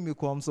ก็ไม่มี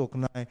ความสุข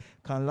ใน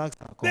การรัก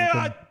ษาของ They คุ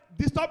ณ are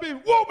disturbing.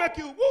 Who make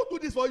you? Who do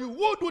this for you?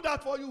 Who do that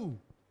for you?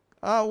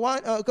 วัน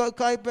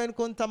ใครเป็น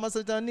คนทำอัศ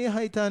จรรย์นี้ใ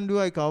ห้ท่านด้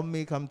วยเขา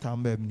มีคำถาม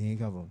แบบนี้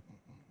ครับผม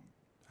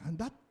And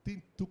that thing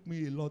took me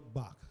a lot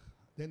back.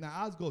 Then I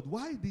asked God,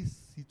 why this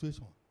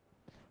situation?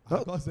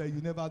 And God said,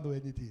 you never know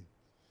anything.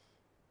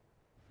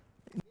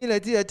 Ni le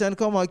ti achan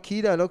ko ma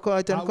kida lo ko I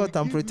achan ko will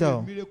tam give you a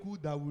precha. miracle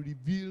that will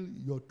reveal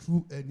your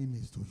true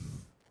enemies to you.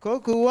 Ko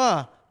ku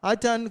wa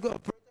achan ko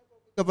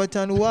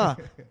kapachan wa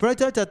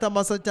precha chatam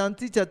asa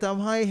chanti chatam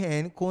hai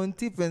hen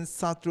konti pen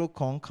satro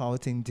kong kao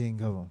ting ting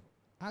ka.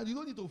 And you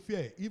don't need to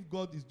fear if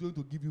God is going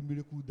to give you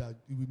miracle that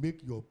it will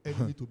make your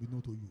enemy to be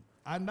known to you.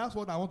 And that's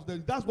what I want to tell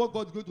you. That's what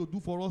God is going to do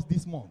for us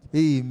this month.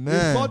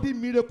 Amen. A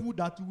sudden miracle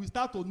that you will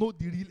start to know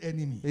the real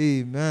enemy.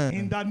 Amen.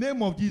 In the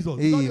name of Jesus.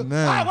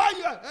 Amen. Why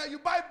you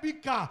buy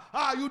big car?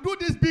 You do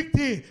this big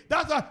thing.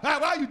 That's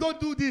why you don't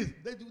do this.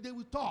 They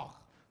will talk.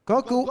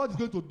 God is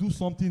going to do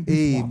something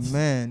this month.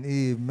 Amen.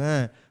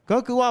 Amen.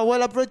 Koku wa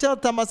wala precha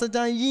tamasa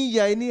jan yin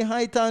ya ni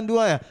hai tan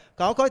dua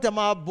ka ko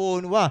tama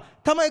bon wa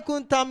tamai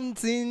kun tam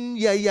sin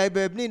ya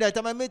beb ni da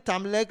tamai me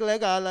tam lek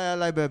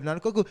ala beb nan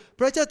koku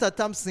precha ta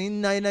tam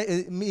sin nai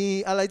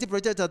mi ala ti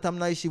precha ta tam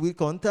nai shi wi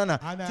kontana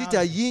ti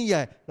ja yin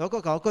ya lo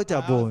ko ka ko ta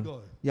bon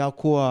ya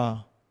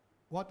kwa.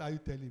 What are you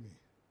telling me?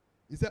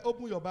 He said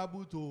open your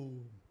Bible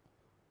to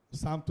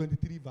Psalm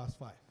 23 verse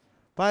 5.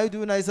 Pai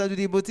du na isa du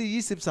di boti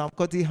yisip sam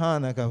ko ti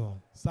hana ka bo.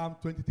 Psalm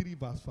 23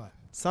 verse 5.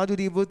 Sadu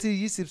di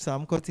boti yisip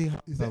sam ko ti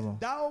He said,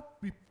 thou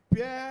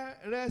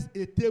preparest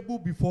a table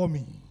before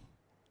me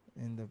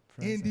in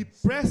the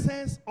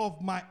presence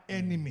of my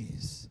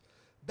enemies.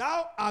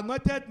 Thou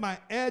anointed my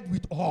head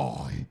with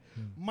oil.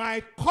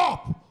 My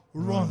cup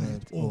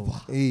runneth over.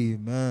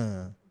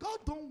 Amen. God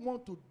don't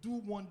want to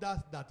do wonders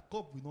that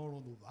cup will not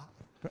run over.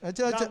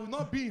 That will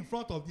not be in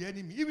front of the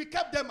enemy. If we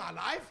kept them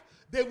alive,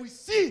 they will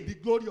see the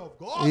glory of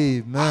God.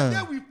 Amen. And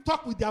they will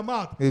talk with their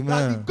mouth. Amen.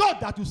 That the God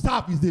that you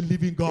serve is the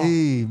living God.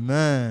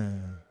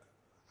 Amen.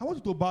 I want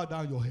you to bow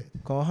down your head.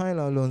 I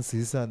want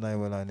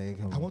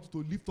you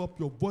to lift up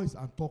your voice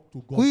and talk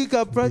to God.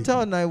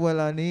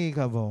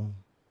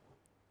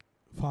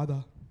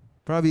 Father,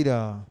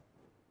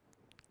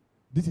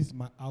 this is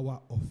my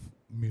hour of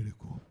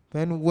miracle.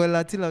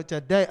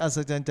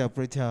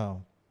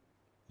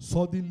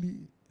 Suddenly,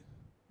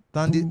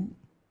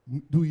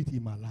 do it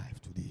in my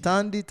life today.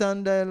 Suddenly give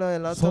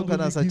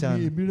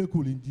me a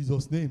miracle in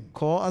Jesus' name.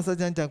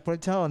 Suddenly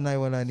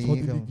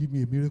give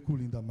me a miracle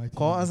in the mighty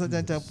name of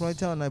Jesus. Lift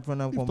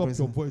up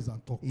your voice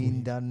and talk to him.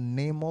 In the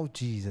name of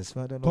Jesus.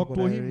 Father, talk Lord,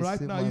 to God, him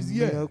right now. He's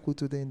here.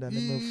 Today in the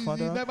name of He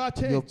Father, never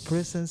changed. your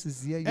presence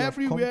is here. You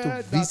Everywhere have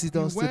come to visit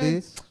us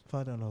today.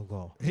 Father, Lord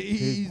God.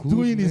 He is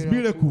doing his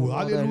miracle.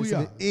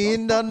 Hallelujah.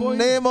 In the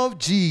name of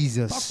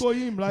Jesus. Talk to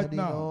him right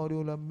now.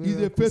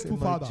 He's a faithful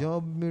Father.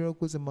 Job,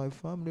 miracles in my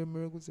family,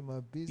 miracles in my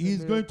business.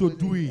 He's going to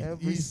do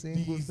it. He's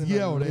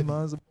here already.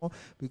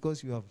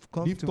 Because you have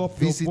come Lift to up your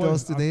visit voice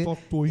us today. and talk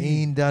to him.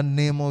 In the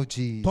name of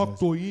Jesus. Talk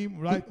to him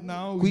right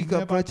now. He Quick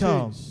never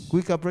changed.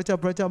 Quick preacher,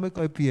 make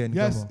a PN.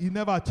 Yes, he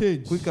never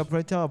changed. Quick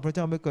preacher,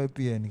 make a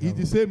PN. He's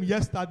the same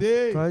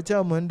yesterday,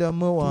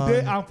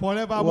 today, and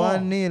forevermore.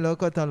 He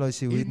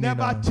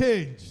never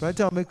changed. He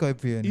never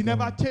changed. He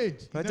never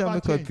changed.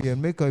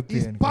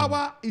 His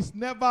power is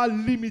never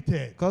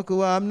limited. Talk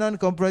to him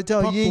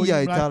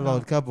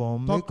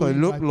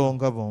right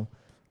now.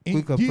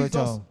 In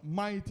Jesus'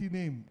 mighty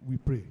name we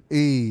pray.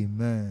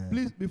 Amen.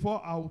 Please,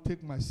 before I will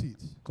take my seat,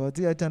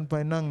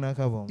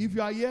 if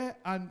you are here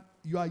and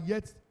you are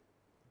yet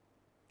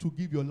to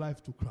give your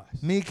life to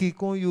Christ,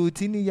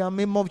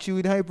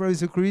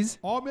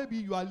 or maybe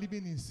you are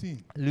living in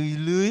sin,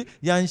 I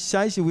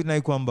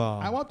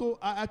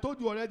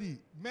told you already,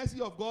 mercy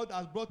of God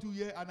has brought you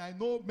here, and I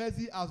know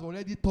mercy has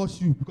already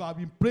touched you because I've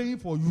been praying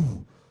for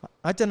you.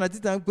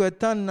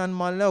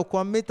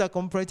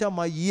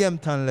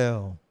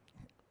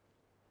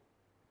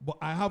 But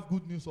I have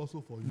good news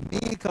also for you.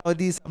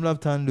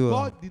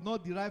 God did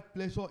not derive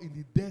pleasure in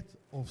the death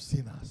of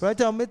sinners, but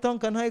to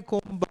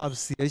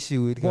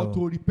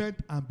repent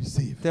and be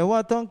saved.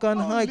 You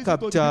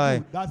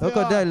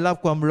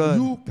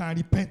can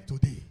repent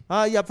today.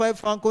 I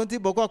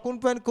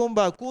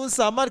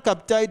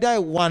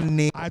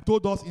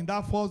told us in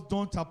that 1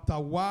 John chapter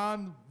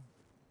 1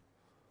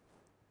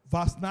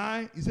 verse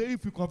 9, he said,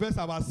 if we confess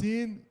our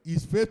sin, he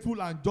is faithful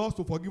and just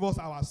to forgive us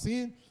our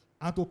sin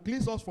and to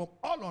cleanse us from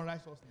all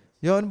unrighteousness.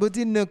 So bow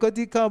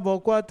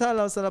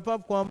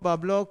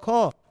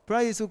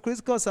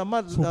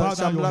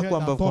down your head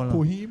and talk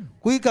to him.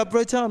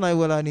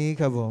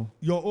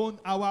 Your own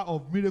hour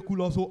of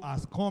miracle also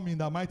has come in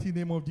the mighty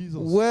name of Jesus.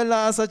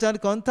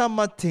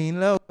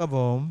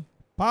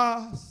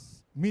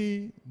 Pass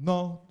me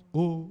not,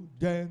 O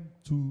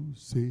gentle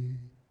Savior,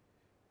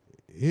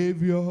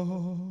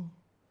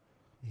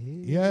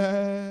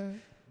 yeah,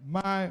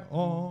 my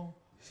own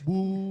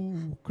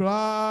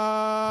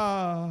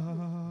cry,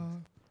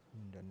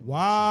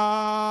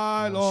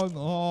 while on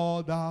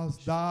others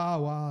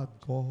thou art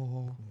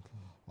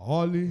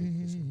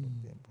calling,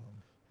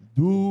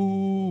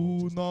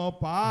 do not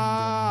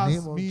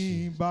pass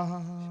me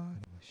by,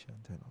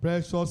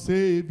 precious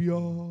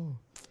Savior,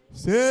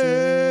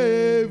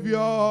 Savior,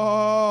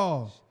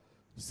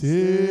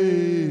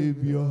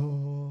 Savior,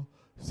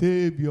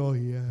 Savior,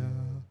 yeah,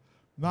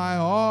 my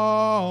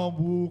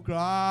humble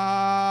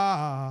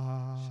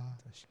cry.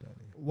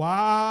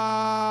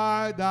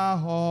 Why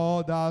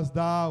thou dost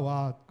thou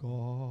art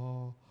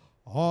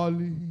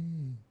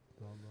calling?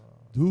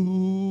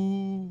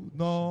 Do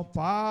not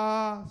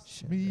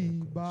pass me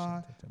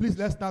by. Please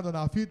let's stand on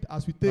our feet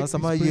as we take this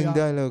Sama yin prayer.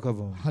 dai lo ka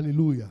bo.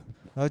 Hallelujah.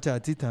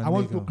 Acha titan. I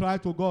want you to cry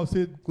to God.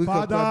 Say,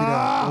 Father,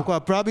 Father, kwa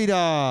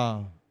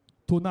prabida.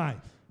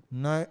 tonight,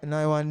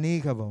 Nai wan ni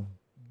ka bo.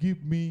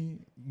 give me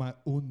my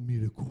own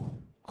miracle.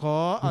 ขอ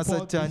อัศ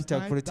Before จรร this ย์จา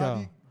กพ night, ระเจ้า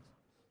Daddy,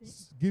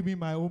 give me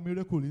my own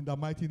miracle in the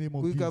mighty name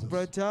of คุยกับ Jesus. พ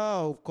ระเจ้า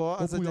ขอ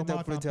อัศ Open จร your รย์จาก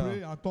mouth พระ and เจ้า pray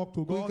and talk to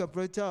คุยกับ God. พ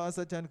ระเจ้าอัศ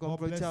จรรย์ของ God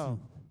พระ bless เจ้า you.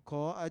 ข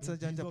ออัศ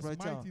จรรย์จากพระ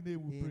เจ้า In Jesus' mighty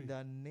name we In pray.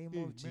 the name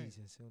of Amen.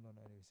 Jesus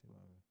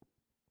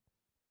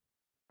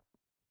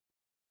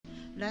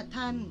และ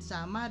ท่านส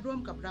ามารถร่วม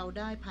กับเรา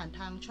ได้ผ่าน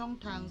ทางช่อง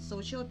ทางโซ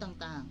เชียล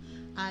ต่าง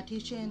ๆ อาทิ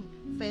เช่น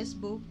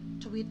Facebook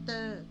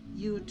Twitter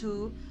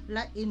YouTube แล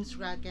ะ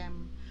Instagram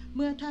เ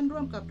มื่อท่านร่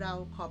วมกับเรา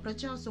ขอพระ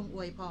เจ้าทรงอ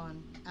วยพร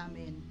อาเม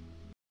น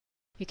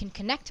You can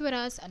connect with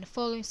us on the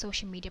following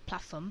social media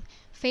platform: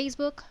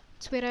 Facebook,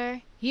 Twitter,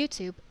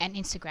 YouTube, and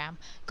Instagram.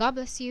 God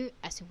bless you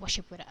as you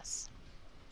worship with us.